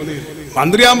പോകുന്നത്.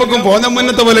 മന്ത്രിയാകുമ്പോക്കും ബോധം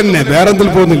മുന്നത്തെ പോലെ തന്നെ വേറെ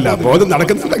എന്തെങ്കിലും പോകുന്നില്ല. ബോധം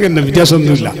നടക്കുന്നില്ല, തന്നെ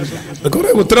വ്യത്യാസമൊന്നുമില്ല. കുറെ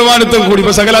ഉത്തരവാദിത്വം കൂടി.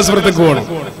 ഇപ്പൊ സകലാസ്പുരത്തേക്ക് പോകണം.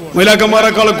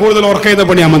 മൈലാക്കന്മാരെക്കാളും കൂടുതൽ ഉറക്കം ചെയ്ത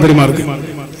പണിയാണ് മന്ത്രിമാർക്ക്.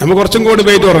 നമുക്ക് കുറച്ചും കൂടി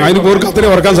വെയിറ്റ് ഉറങ്ങാം. അതിന് കൂർക്ക്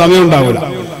അത്രയും ഉറക്കാൻ സമയം ഉണ്ടാവില്ല.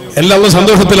 എല്ലാം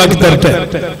സന്തോഷത്തിലാക്കി തരട്ടെ.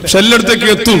 പക്ഷെ എല്ലായിടത്തേക്ക്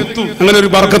എത്തും. അങ്ങനെ ഒരു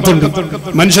ബർക്കത്തുണ്ട്.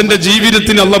 മനുഷ്യന്റെ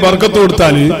ജീവിതത്തിന് അള്ള ബർക്കത്ത്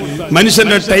കൊടുത്താല്,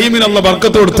 മനുഷ്യന്റെ ടൈമിന് അള്ള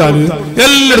ബർക്കത്ത് കൊടുത്താല്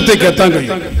എല്ലായിടത്തേക്ക് എത്താൻ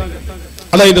കഴിയും.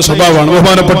 അതതിന്റെ സ്വഭാവമാണ്.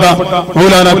 ബഹുമാനപ്പെട്ട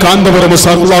മൗലാന കാന്തപുരം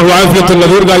ആഫിയത്തുള്ള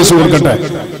ദീർഘായുസ് കൊടുക്കട്ടെ.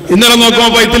 ഇന്നലെ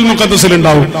നോക്കുമ്പോൾ ബൈത്തുൽ മുഖദ്ദസിൽ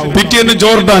ഉണ്ടാവും, പിറ്റേന്ന്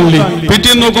ജോർഡാനില്,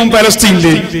 പിറ്റേന്ന് നോക്കുമ്പോൾ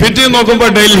പലസ്തീനില്, പിറ്റേന്ന് നോക്കുമ്പോൾ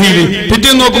ഡൽഹിയില്,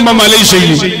 പിറ്റേന്ന് നോക്കുമ്പോൾ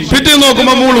മലേഷ്യയില്, പിറ്റേന്ന്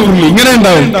നോക്കുമ്പോൾ മൂളൂരിൽ, ഇങ്ങനെ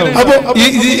ഉണ്ടാവും. അപ്പൊ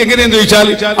ഇത് എങ്ങനെയെന്ന് ചോദിച്ചാൽ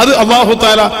അത് അള്ളാഹു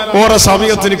താല ഓരോ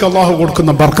സമയത്തിനേക്ക് അള്ളാഹു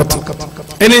കൊടുക്കുന്ന ബർക്കത്ത്.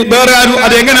 ഇനി വേറെ ആരും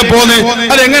അതെങ്ങനെ പോന്നെ,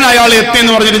 അതെങ്ങനെ അയാൾ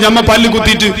എത്തിയെന്ന് പറഞ്ഞിട്ട് ഞമ്മ പല്ല്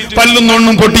കുത്തിയിട്ട് പല്ലും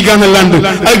നൊണ്ണും പൊട്ടിക്കാന്നല്ലാണ്ട്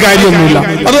അത് കാര്യമൊന്നുമില്ല.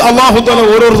 അത് അള്ളാഹു താല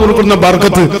ഓരോരുത്തർ കൊടുക്കുന്ന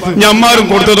ബർക്കത്ത്. ഞമ്മാരും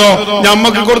കൊടുത്തതോ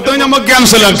ഞമ്മക്ക് കൊടുത്തത് ഞമ്മക്ക്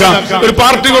ക്യാൻസൽ ആക്കാം. ഒരു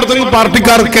പാർട്ടി കൊടുത്തെങ്കിൽ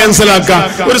പാർട്ടിക്കാർക്ക് ക്യാൻസൽ ആക്കാം.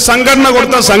 ഒരു സംഘടന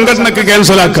കൊടുത്താൽ സംഘടനക്ക്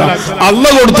ക്യാൻസൽ ആക്കാം. അള്ള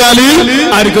കൊടുത്താൽ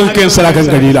ആർക്കും ക്യാൻസൽ ആക്കാൻ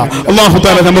കഴിയില്ല. അള്ളാഹു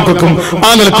താല നമുക്കൊക്കെ ആ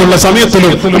നിലക്കുള്ള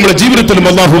സമയത്തിലും നമ്മുടെ ജീവിതത്തിലും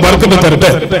അള്ളാഹു ബർക്കത്ത്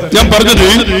തരട്ടെ. ഞാൻ പറഞ്ഞത്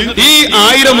ഈ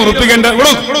 1000 ഉറുപ്പികന്റെ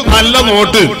നല്ല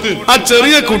നോട്ട് ആ ചെറിയ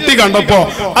കുട്ടി കണ്ടപ്പോ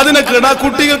അതിനെ കിടാ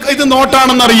കുട്ടികൾക്ക് ഇത്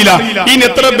നോട്ടാണെന്ന് അറിയില്ല.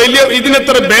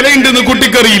 ഇതിനെത്ര വിലയുണ്ടെന്ന്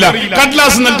കുട്ടിക്ക് അറിയില്ല.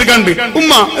 കട്ലാസ് നിലത്ത് കണ്ട്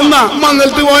ഉമ്മ ഉമ്മ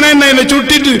നിലത്ത് ഓനെ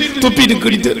ചുട്ടിട്ട് തുപ്പിട്ട്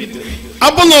കിടിത്ത്.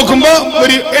 അപ്പൊ നോക്കുമ്പോ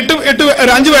ഒരു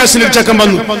 5 വയസ്സിന് ചെക്കൻ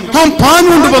വന്നു.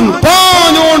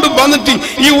 പാഞ്ഞുകൊണ്ട് വന്നിട്ട്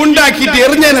ഈ ഉണ്ടാക്കിയിട്ട്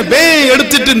എറിഞ്ഞതിനെ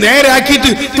എടുത്തിട്ട് നേരെ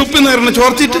ആക്കിയിട്ട് തുപ്പി നേരിടണം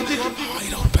ചോർത്തിട്ട്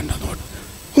 1000 ഉറുപ്പിന്റെ നോട്ട്.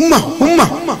 ഉമ്മ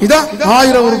ഇതാ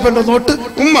 1000 ഉറുപ്പിന്റെ നോട്ട്.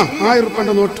 ഉമ്മ 1000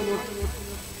 ഉറുപ്പിന്റെ നോട്ട്.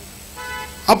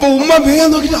 അപ്പൊ ഉമ്മ വേഗം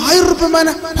നോക്കിട്ട് 1000 ഉറുപ്പ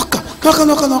മേനെ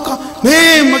നോക്കാം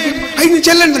അതിന്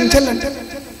ചെല്ലണ്ട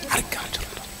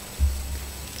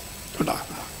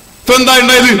എന്താ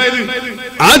ഉണ്ടായത്?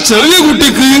 ആ ചെറിയ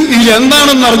കുട്ടിക്ക് ഇത്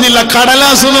എന്താണെന്ന് അറിഞ്ഞില്ല.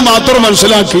 കടലാസ് മാത്രം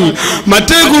മനസ്സിലാക്കി.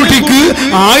 മറ്റേ കുട്ടിക്ക്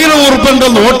 1000 ഉറുപ്പിന്റെ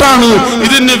നോട്ടാണ്,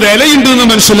 ഇതിന് വിലയുണ്ടെന്ന്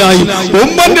മനസ്സിലായി.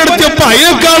 ഉമ്മന്റെ അടുത്തപ്പോ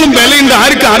അതിനേക്കാളും വിലയുണ്ട്,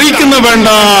 ആർക്ക് അറിയിക്കുന്ന വേണ്ട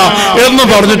എന്ന്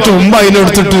പറഞ്ഞിട്ട് ഉമ്മ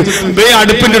അതിനെടുത്തിട്ട്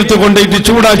അടുപ്പിന്റെ അടുത്ത് കൊണ്ടുപോയിട്ട്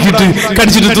ചൂടാക്കിയിട്ട്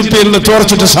കടിച്ചിട്ട് തുപ്പിയെല്ലാം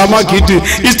തുറച്ചിട്ട് സമാക്കിയിട്ട്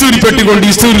ഇസ്തൂരി പെട്ടിക്കൊണ്ട്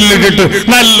ഇസ്തൂരിലിട്ടിട്ട്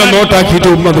നല്ല നോട്ടാക്കിയിട്ട്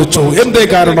ഉമ്മ വെച്ചു. എന്തേ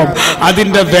കാരണം?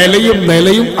 അതിന്റെ വിലയും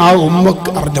നിലയും ആ ഉമ്മക്ക്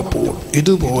അറിഞ്ഞപ്പോൾ.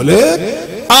 ഇതുപോലെ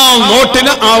ആ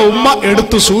നോട്ടിന് ആ ഉമ്മ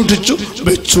എടുത്തു സൂക്ഷിച്ചു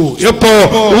വെച്ചു. എപ്പോ?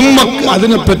 ഉമ്മക്ക്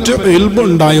അതിനെപ്പറ്റി ഇൽമു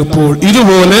ഉണ്ടായപ്പോൾ.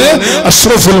 ഇതുപോലെ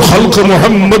അഷ്റഫുൽ ഖൽഖ്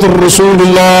മുഹമ്മദുർ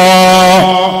റസൂലുള്ളാഹ്.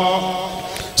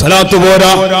 സലാത്ത്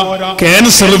പോരാ,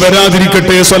 ക്യാൻസർ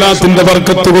വരാതിരിക്കട്ടെ സലാത്തിന്റെ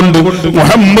ബർക്കത്ത് കൊണ്ട്.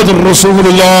 മുഹമ്മദുർ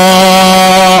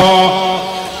റസൂലുള്ളാഹ്.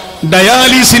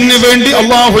 ഡയാലിസിന് വേണ്ടി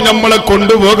അള്ളാഹു നമ്മളെ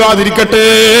കൊണ്ടുപോകാതിരിക്കട്ടെ.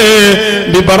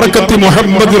 ബിബറക്കത്തി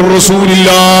മുഹമ്മദുർ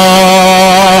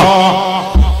റസൂലുള്ളാഹ്.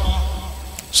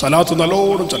 സലാത്ത്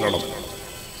നല്ലോണം ചൊല്ലണം,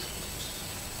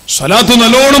 സലാത്ത്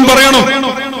നല്ലോണം പറയണം.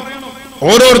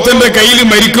 ഓരോരുത്തരുടെ കയ്യിൽ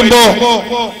മരിക്കുമ്പോ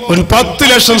ഒരു 10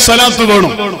 ലക്ഷം സലാത്ത്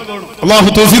വേണം. അള്ളാഹു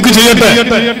തൗഫീഖ് ചെയ്യട്ടെ.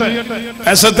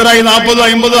 വയസ്സെത്രയായി? 40,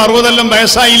 50, 60 എല്ലാം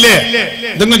വയസ്സായില്ലേ?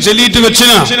 ഇതെങ്കിലും ചൊല്ലിയിട്ട്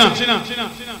വെച്ചിനാ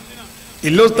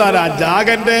ഇല്ലുത്താര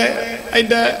ജാഗന്റെ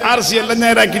അതിന്റെ RC എല്ലാം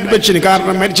നേരാക്കിയിട്ട് വെച്ചിന്.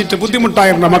 കാരണം മരിച്ചിട്ട്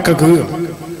ബുദ്ധിമുട്ടായിരുന്ന മക്കൾക്ക്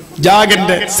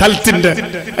ജാഗന്റെ സ്ഥലത്തിന്റെ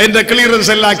അതിന്റെ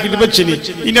ക്ലിയറൻസ് എല്ലാം ആക്കിയിട്ട് വെച്ചിനി.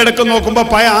 ഇതിനിടക്ക് നോക്കുമ്പോ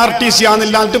പഴയ RTC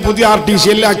ആന്നില്ലാണ്ട് പുതിയ RTC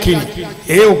എല്ലാം ആക്കി.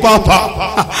 ഉപ്പാപ്പ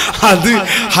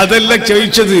അതെല്ലാം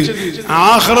ചോദിച്ചത്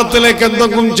ആഖിറത്തിലേക്ക്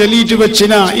എന്തെങ്കിലും ചൊല്ലിയിട്ട്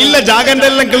വെച്ചിനാ? ഇല്ല, ജാഗന്റെ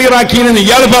എല്ലാം ക്ലിയർ ആക്കിയെന്ന്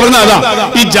ഇയാൾ പറഞ്ഞതാ.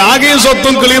 ഈ ജാഗയും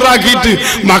സ്വത്തും ക്ലിയർ ആക്കിയിട്ട്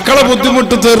മക്കളെ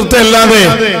ബുദ്ധിമുട്ട് തീർത്തല്ലാതെ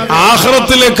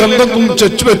ആഖിറത്തിലേക്ക്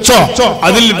എന്തെങ്കിലും വെച്ചോ?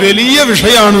 അതിൽ വലിയ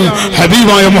വിഷയമാണ്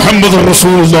ഹബീബായ മുഹമ്മദ്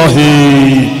റസൂലുള്ളാഹി.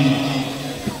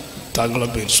 താങ്കളെ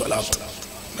പേര് സ്വലാത്ത്.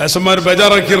 മേസന്മാർ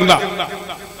ബേജാറാക്കിയിരുന്ന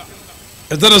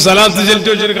എത്ര സലാത്ത് ചെല്ലിട്ട്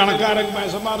വെച്ചൊരു കണക്കാരൻ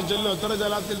മേസന്മാർ ചെല്ലോ എത്ര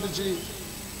സലാത്തിൽ വെച്ച്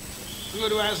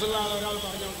ഒരു വയസ്സുള്ള ഒരാൾ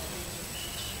പറഞ്ഞു.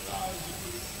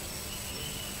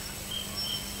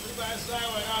 ഒരു വയസ്സായ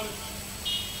ഒരാൾ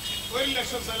 1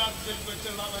 ലക്ഷം സലാത്ത് വെച്ച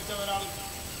ഒരാൾ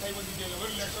കൈവന്നിട്ടില്ല.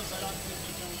 1 ലക്ഷം സലാത്ത്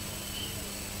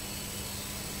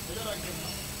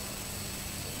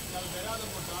വരാതെ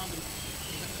പോട്ടാണ്.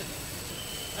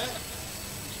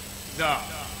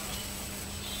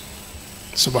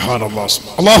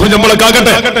 അല്ലാഹു നമ്മളെ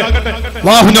കാക്കട്ടെ,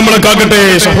 അല്ലാഹു നമ്മളെ കാക്കട്ടെ.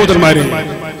 സഹോദരന്മാരെ,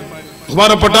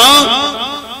 ബഹുമാനപ്പെട്ട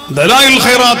ദലായിൽ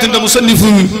ഖൈറാത്തിന്റെ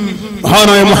മുസന്നിഫ്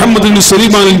മഹാനായ മുഹമ്മദ് ബിൻ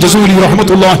സുലൈമാൻ അൽ-ജസൂലി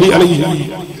റഹ്മത്തുള്ളാഹി അലൈഹി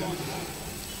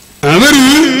അവര്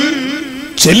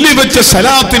ചൊല്ലിവെച്ച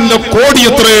സലാത്തിന്റെ കോടി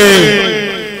എത്രേ?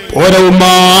 ഓരവുമ്മ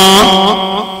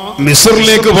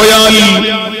മിസ്റിലേക്ക് പോയാൽ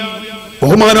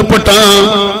ബഹുമാനപ്പെട്ട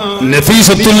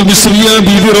നഫീസത്തുൽ മിസ്രിയ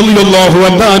ബീവി റളിയല്ലാഹു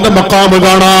അൻഹാന്റെ മഖാം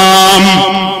കാണാം.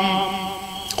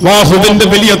 അല്ലാഹുവിന്റെ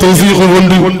വലിയ തൗഫീഖ്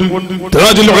കൊണ്ട്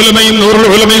താജുൽ ഉലമയും നൂറുൽ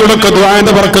ഉലമയുടെ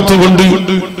ദുആന്റെ ബർക്കത്ത് കൊണ്ട്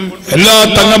എല്ലാ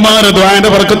തങ്ങന്മാരുടെ ദുആന്റെ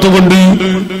ബർക്കത്ത് കൊണ്ട്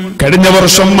കഴിഞ്ഞ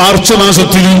വർഷം മാർച്ച്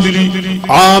മാസത്തിൽ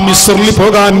ആ മിസ്റിൽ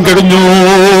പോകാൻ കഴിഞ്ഞു.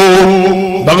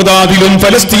 ബഗ്ദാദിലും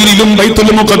ഫലസ്തീനിലും ബൈത്തുൽ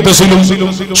മുഖദ്ദസിലും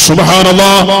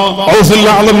സുബ്ഹാനല്ലാഹ് ഔസുൽ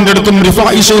അഅലമിന്റെ അടുത്തും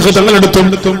റിഫായി ശൈഖ് തങ്ങളെടുത്തും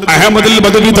അഹ്മദുൽ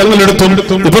ബദവി തങ്ങളെടുത്തും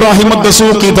ഇബ്രാഹിം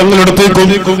അദ്ദസൂഖി തങ്ങളെടുത്തേക്കും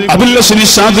അബുൽ ഹസനി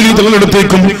ശാദിലി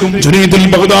തങ്ങളെടുത്തേക്കും ജുനൈദുൽ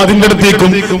ബഗ്ദാദിന്റെ അടുത്തേക്കും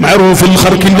മഅറൂഫുൽ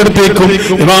ഖർഖിന്റെ അടുത്തേക്കും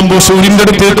ഇമാം ബുസൂരിന്റെ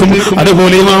അടുത്തേക്കും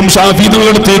അതുപോലെ ഇമാം ഷാഫി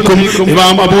തങ്ങളെടുത്തേക്കും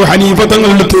ഇമാം അബൂ ഹനീഫ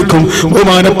തങ്ങളെടുത്തേക്കും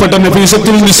ബഹുമാനപ്പെട്ട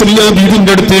Nafeesathul Misriya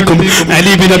ബീവിന്റെ അടുത്തേക്കും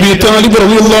Ali bin Abi Talib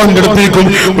റളിയല്ലാഹു അൻഹു അടുത്തേക്കും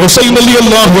ഹുസൈൻ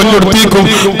റളിയല്ലാഹു അൻഹു അടുത്തേക്കും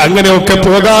അങ്ങനെയൊക്കെ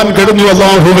പോകാൻ കഴിഞ്ഞു.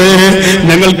 അല്ലാഹുവേ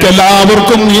ഞങ്ങൾക്ക്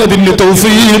എല്ലാവർക്കും നീ അതിന്റെ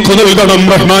തൗഫീഖ് നൽകണം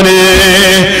റഹ്മാനേ.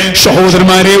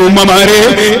 സഹോദരന്മാരെ, ഉമ്മമാരെ,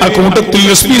 ആ കൂട്ടത്തിൽ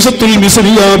നഫീസത്തുൽ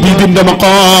മിസ്രിയ ബീവിന്റെ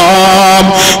മഖാം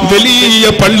വലിയ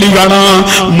പള്ളി കാണാം,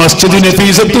 മസ്ജിദ്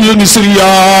നഫീസത്തുൽ മിസ്രിയ.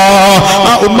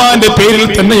 ആ ഉമ്മാന്റെ പേരിൽ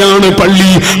തന്നെയാണ്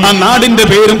പള്ളി, ആ നാടിന്റെ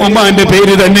പേരും ഉമ്മാന്റെ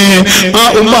പേര് തന്നെ. ആ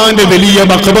ഉമ്മാന്റെ വലിയ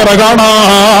മഖബറ കാണാം.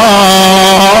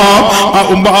 ആ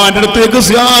ഉമ്മാന്റെ അടുത്തേക്ക്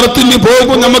സിയാറത്തിന്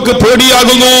പോകും നമുക്ക് പേടിയാകുന്നു.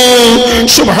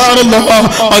 സുബ്ഹാനല്ലാഹ്,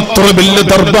 അത്ര വലിയ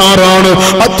ദർബാറാണ്,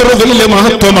 അത്ര വലിയ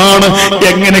മഹത്വമാണ്.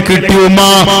 എങ്ങനെ കിട്ടി ഉമ്മ?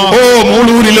 ഓ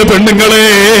മൂളൂരിലെ പെണ്ണുങ്ങളെ,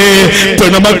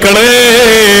 പെൺമക്കളെ,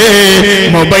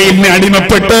 മൊബൈലിന്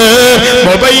അടിമപ്പെട്ട്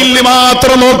മൊബൈലിന്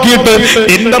മാത്രം നോക്കിയിട്ട്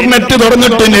ഇന്റർനെറ്റ്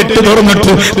തുറന്നിട്ട് നെറ്റ്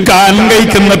തുറന്നിട്ട് കാലം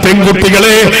കഴിക്കുന്ന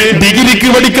പെൺകുട്ടികളെ, ഡിഗ്രിക്ക്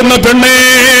പഠിക്കുന്ന പെണ്ണേ,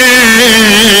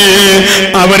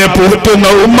 അവരെ പൂർത്തുന്ന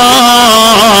ഉമ്മ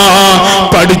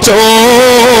പഠിച്ചോ.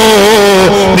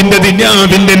 നിന്റെ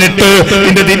ദിനാവിന്റെ നെറ്റ്,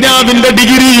 നിന്റെ ദിനാവിന്റെ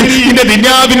ഡിഗ്രി, നിന്റെ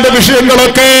ദിനാവിന്റെ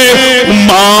വിഷയങ്ങളൊക്കെ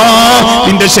ഉമ്മ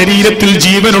നിന്റെ ശരീരത്തിൽ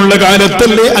ജീവനുള്ള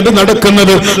കാലത്തല്ലേ അത്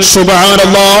നടക്കുന്നത്.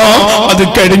 സുബ്ഹാനല്ലാഹ്, അത്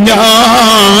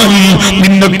കഴിഞ്ഞാൽ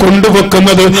നിന്നെ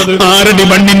കൊണ്ടുവെക്കുന്നത് ആരടി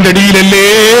മണ്ണിന്റെ അടിയിലല്ലേ.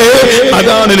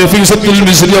 അതാണ് നഫീസത്തുൽ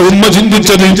മിസ്രിയ ഉമ്മ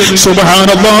ചിന്തിച്ചത്.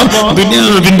 സുബ്ഹാനല്ലാഹ്,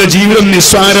 ദുനിയാവിന്റെ ജീവിതം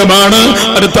നിസ്സാരമാണ്,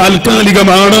 അത്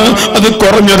താൽക്കാലികമാണ്, അത്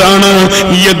കുറഞ്ഞതാണ്.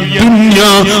 യദ്ദുനിയ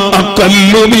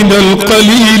അഖല്ലു മിനൽ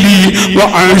ഖലീലി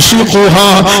വഅശിഖുഹാ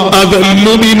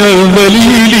അദല്ലു മിനൽ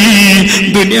ഖലീലി.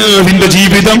 ദുനിയാവിന്റെ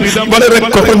ജീവിതം വളരെ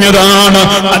കുറഞ്ഞതാണ്,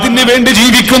 അതിനു വേണ്ടി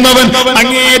ജീവിക്കുന്നവൻ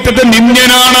അങ്ങേയറ്റത്തെ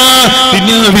നിന്ദ്യനാണ്.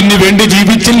 ദുനിയാവിന് വേണ്ടി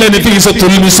ജീവിച്ചില്ല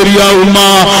നഫീസത്തുൽ മിസ്രിയ ഉമ്മ.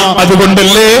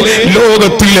 അതുകൊണ്ടല്ലേ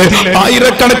ലോകത്തിലെ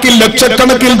ആയിരക്കണക്കിൽ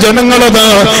ലക്ഷക്കണക്കിൽ ജനങ്ങളത്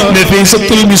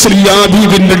നഫീസത്തുൽ മിസ്രിയ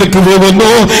ബീവിന്റെ അടുത്ത്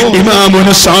പോകുന്നു. ഇമാമുന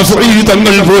ശാഫിഈ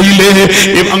തങ്ങൾ പോയില്ലേ,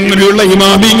 അങ്ങനെയുള്ള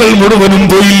ഇമാമിങ്ങൾ മുഴുവനും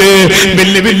പോയില്ലേ,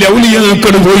 വലിയ വലിയ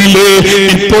ഔലിയാക്കൾ പോയില്ലേ,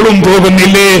 ഇപ്പോഴും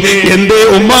പോകുന്നില്ലേ? എന്തേ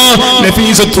ഉമ്മ?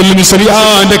 നഫീസത്തുൽ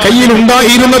മിസ്രിയാന്റെ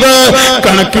കയ്യിലുണ്ടായിരുന്നത്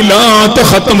കണക്കില്ലാത്ത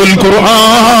ഖത്മുൽ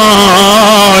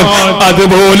ഖുർആൻ,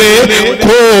 അതുപോലെ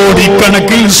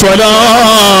കോടിക്കണക്കിൽ സ്വലാത്ത്.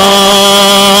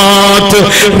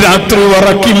 രാത്രി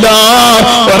ഉറക്കില്ല,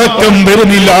 ഉറക്കം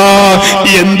വരുന്നില്ല.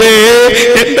 എന്തേ?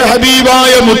 എന്റെ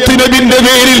ഹബീബായ മുത്തുനബിന്റെ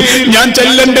പേരിൽ ഞാൻ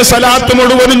ചെല്ലന്റെ സലാത്ത്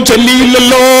മുഴുവനും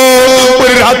ചൊല്ലിയില്ലല്ലോ.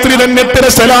 ഒരു രാത്രി തന്നെ എത്ര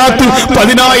സലാത്ത്,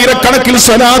 10,000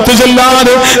 സലാത്ത്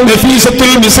ചെല്ലാതെ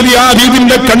നഫീസത്തുൽ മിസ്രിയ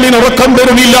ബീവിന്റെ കണ്ണിനുറക്കം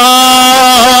വരുന്നില്ല.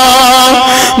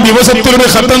 ദിവസത്തിലൊരു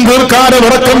ഖത്തം തീർക്കാതെ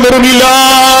ഉറക്കം വരുന്നില്ല.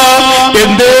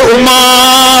 എന്തേ ഉമ്മ?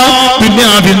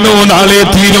 ദുനിയാവിന്നോ നാളെ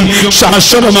തീരും,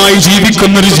 ശാശ്വതമായി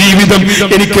ജീവിക്കുന്ന ഒരു ജീവിതം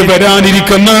എനിക്ക്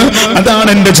വരാനിരിക്കുന്ന, അതാണ്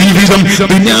എന്റെ ജീവിതം.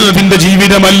 ദുനിയാവിന്റെ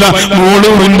ജീവിതമല്ല,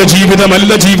 മൂളൂറിന്റെ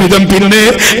ജീവിതമല്ല ജീവിതം, പിന്നെ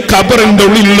ഖബറിന്റെ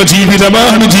ഉള്ളിലുള്ള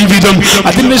ജീവിതമാണ് ജീവിതം.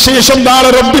 അതിനുശേഷം നാളെ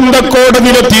റബ്ബിന്റെ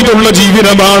കോടതിയിലെത്തിയിട്ടുള്ള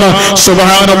ജീവിതമാണ്.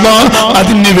 സുബ്ഹാനല്ലാഹ്,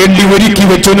 അതിന് വേണ്ടി ഒരുക്കി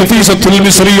വെച്ചു നഫീസത്തുൽ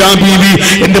മിസ്രിയ ബീവി.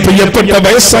 എന്റെ പ്രിയപ്പെട്ട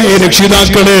വയസ്സായ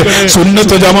രക്ഷിതാക്കളെ,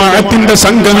 സുന്നത്ത് ജമാഅത്തിന്റെ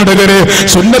സംഘാടകരെ,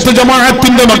 സുന്നത്ത്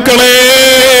ജമാഅത്തിന്റെ മക്കളെ,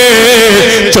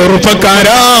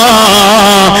 ചെറുപ്പക്കാരാ,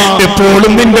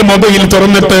 എപ്പോഴും നിന്റെ മൊബൈൽ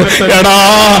തുറന്നിട്ട് എടാ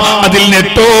അതിൽ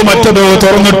നെറ്റോ മറ്റതോ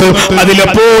തുറന്നിട്ട്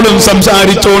അതിലെപ്പോഴും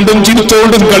സംസാരിച്ചോണ്ടും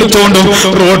ചിരിച്ചോണ്ടും കളിച്ചോണ്ടും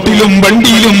റോട്ടിലും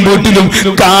വണ്ടിയിലും വീട്ടിലും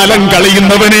കാലം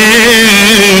കളയുന്നവനെ,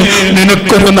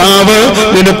 നിനക്കൊരു നാവ്,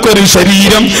 നിനക്കൊരു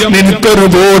ശരീരം, നിനക്കൊരു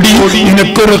ബോഡി,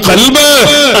 നിനക്കൊരു ഖൽബ്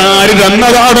ആര്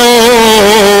തന്നതാണോ?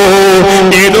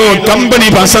 ഏതോ കമ്പനി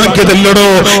പാസാക്കിയതല്ലടോ,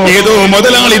 ഏതോ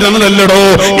മുതലാളി തന്നതല്ലടോ,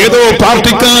 ഏതോ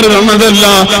പാർട്ടിക്കാർ തന്നതല്ല.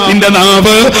 നിന്റെ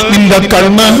നാവ്, നിന്റെ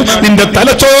കണ്ണ്, നിന്റെ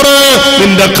തലച്ചോറ്,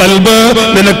 നിന്റെ ഖൽബ്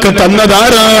നിനക്ക്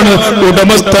തന്നതാരാണ്?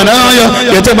 ഉടമസ്ഥനായ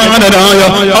യജമാനനായ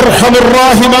അർഹമുർ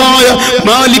റഹീമായ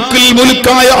മാലിക്കുൽ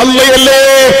മുൽക്കായ അല്ലാഹയല്ലേ.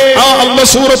 ആ അല്ലാഹ്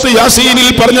സൂറത്ത് യാസീനിൽ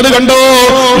പറഞ്ഞത് കണ്ടോ?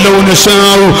 ലൗ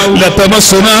നശാഉ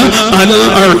ലതമസ്സനാ അലാ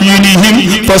അഅ്യുനിഹിം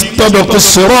ഫസ്തബഖുസ്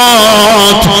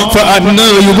സിറാത്ത് ഫഅന്നാ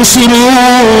യുബ്സിറൂൻ.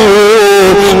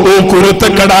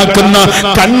 കുരുത്തക്കടാക്കുന്ന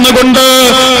കണ്ണുകൊണ്ട്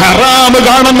ഹറാമ്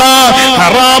കാണുന്ന,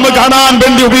 ഹറാമ് കാണാൻ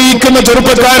വേണ്ടി ഉപയോഗിക്കുന്ന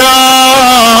ചെറുപ്പക്കാരാ,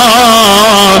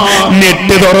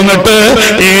 നെറ്റ് തുറന്നിട്ട്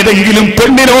ഏതെങ്കിലും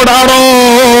പെണ്ണിനോടാണോ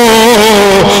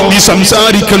നീ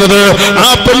സംസാരിക്കുന്നത്? ആ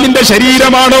പെണ്ണിന്റെ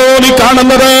ശരീരമാണോ നീ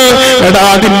കാണുന്നത്? എടാ,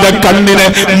 നിന്റെ കണ്ണിനെ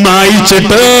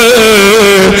മായിച്ചിട്ട്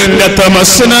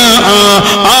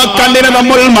ആ കണ്ണിനെ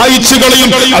നമ്മൾ മായിച്ചു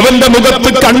കളയും. അവന്റെ മുഖത്ത്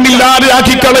കണ്ണില്ലാതെ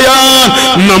ആക്കി കളയാൻ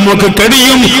നമുക്ക്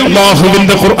കഴിയും.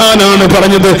 അല്ലാഹുവിന്റെ ഖുർആനാണ്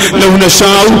പറഞ്ഞത്, ലൗ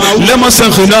നശാഉ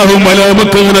ലമസഖ്നാഹും അലാ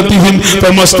മകാനതിഹിം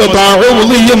ഫമസ്തതാഉ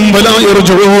ളിയം വലാ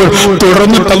യർജഊൻ.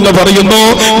 തുടർന്നിട്ടല്ല പറയുന്നു,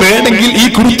 വേണമെങ്കിൽ ഈ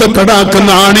കുരുത്ത കടാക്കുന്ന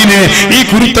ആണിനെ, ഈ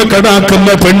കുരുത്ത കടാക്കുന്ന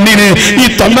പെണ്ണിനെ, ഈ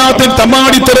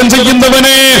തമാടിത്തരം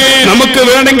ചെയ്യുന്നവനെ നമുക്ക്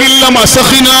വേണമെങ്കിൽ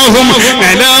ലമസഖ്നാഹും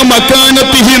അലാ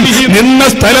മകാനതിഹിം, നിന്ന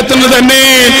സ്ഥലത്തുനിന്ന് തന്നെ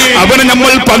അവനെ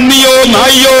നമ്മൾ പന്നിയോ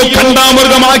നായിയോ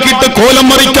കണ്ടാമൃഗമാക്കിയിട്ട് കോലം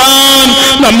മറിക്കാൻ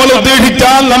നമ്മൾ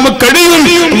ഉദ്ദേശിച്ചാൽ നമുക്ക്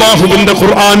കഴിയും. അല്ലാഹുവിന്റെ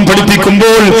ഖുർആൻ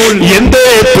പഠിപ്പിക്കുമ്പോൾ എന്തേ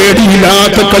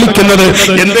പേടിയില്ലാതെ കളിക്കുന്നത്?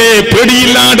 എന്തേ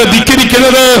പേടിയില്ലാതെ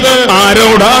ധിക്കരിക്കുന്നത്?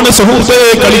 ആരോടാണ് സുഹൃത്തെ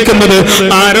കളിക്കുന്നത്?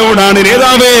 ആരോടാണ്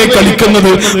നേതാവേ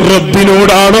കളിക്കുന്നത്?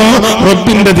 റബ്ബിനോടാണോ?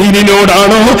 റബ്ബിന്റെ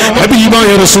ദീനിനോടാണോ? ഹബീബായ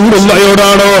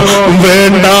റസൂലുള്ളാഹിയോടാണോ?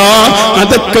 വേണ്ട,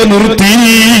 അതൊക്കെ നിർത്തി.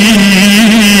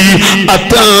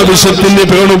 അത്യാവശ്യത്തിന്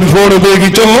ഫോൺ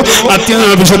ഉപയോഗിച്ചോ,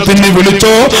 അത്യാവശ്യത്തിന്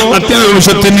വിളിച്ചോ,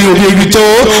 അത്യാവശ്യത്തിന് ഉപയോഗിച്ചോ.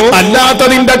 അല്ലാത്ത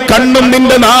നിന്റെ കണ്ണും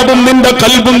നിന്റെ നാവും നിന്റെ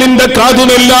കൽബും നിന്റെ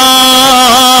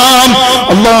കാതുമെല്ലാം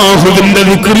അല്ലാഹുവിന്റെ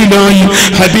ദിക്റിലായി,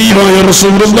 ഹബീബായ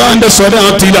റസൂലുള്ളാഹിന്റെ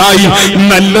സ്വലാത്തിലായി,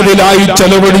 നല്ലതിലായി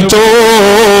ചെലവഴിച്ചോ.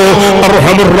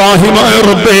 അർഹമുർ റഹീമായ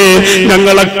റബ്ബേ,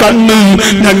 ഞങ്ങളെ കണ്ണ്,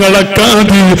 ഞങ്ങളെ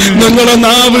കാത്, ഞങ്ങളെ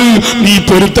നാവ് നീ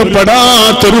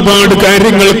പൊരുത്തപ്പെടാത്ത ഒരുപാട്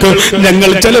കാര്യങ്ങൾക്ക് ഞങ്ങൾ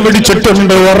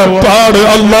ചെലവഴിച്ചിട്ടുണ്ട്. ഉറപ്പാട്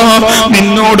അല്ലാഹ്,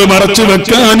 നിന്നോട് മറച്ചു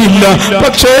വെക്കാനില്ല.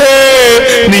 പക്ഷേ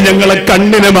നീ ഞങ്ങളെ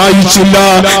കണ്ണിനെ മായിച്ചില്ല,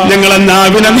 ഞങ്ങളെ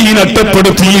നാവിനെ നീ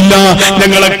നഷ്ടപ്പെടുത്തിയില്ല,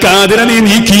 ഞങ്ങളെ കാതിനെ നീ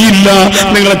നീക്കിയില്ല,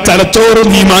 ഞങ്ങളെ തലച്ചോറ്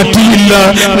നീ മാറ്റിയില്ല,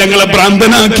 ഞങ്ങളെ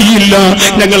ഭ്രാന്തനാക്കിയില്ല,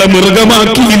 ഞങ്ങളെ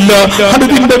മൃഗമാക്കിയില്ല. അത്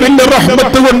നിന്റെ വലിയ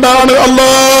റഹ്മത്ത് കൊണ്ടാണ്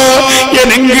അല്ലാഹ്.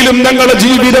 എന്നെങ്കിലും ഞങ്ങളുടെ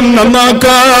ജീവിതം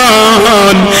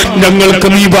നന്നാക്കാൻ ഞങ്ങൾക്ക്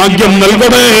നീ ഭാഗ്യം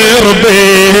നൽകണേ റബ്ബേ.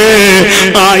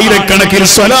 ആയിരക്കണക്കിന്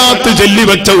സ്വലാത്ത്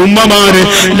ചൊല്ലിവെച്ച ഉമ്മമാര്,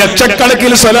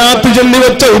 ലക്ഷക്കണക്കിന് സ്വലാത്ത്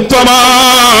ചൊല്ലിവെച്ച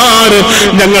ഉപ്പമാര്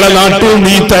ഞങ്ങളെ നാട്ടിൽ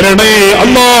നീ തരണേ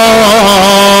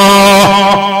അല്ലാഹ്.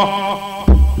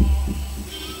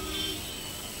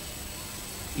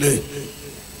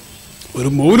 ഒരു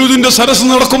മൗലൂദിന്റെ സരസ്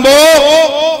നടക്കുമ്പോ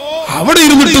അവിടെ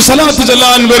ഇരുന്നിട്ട് സലാത്ത്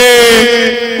ചൊല്ലാൻ വരെ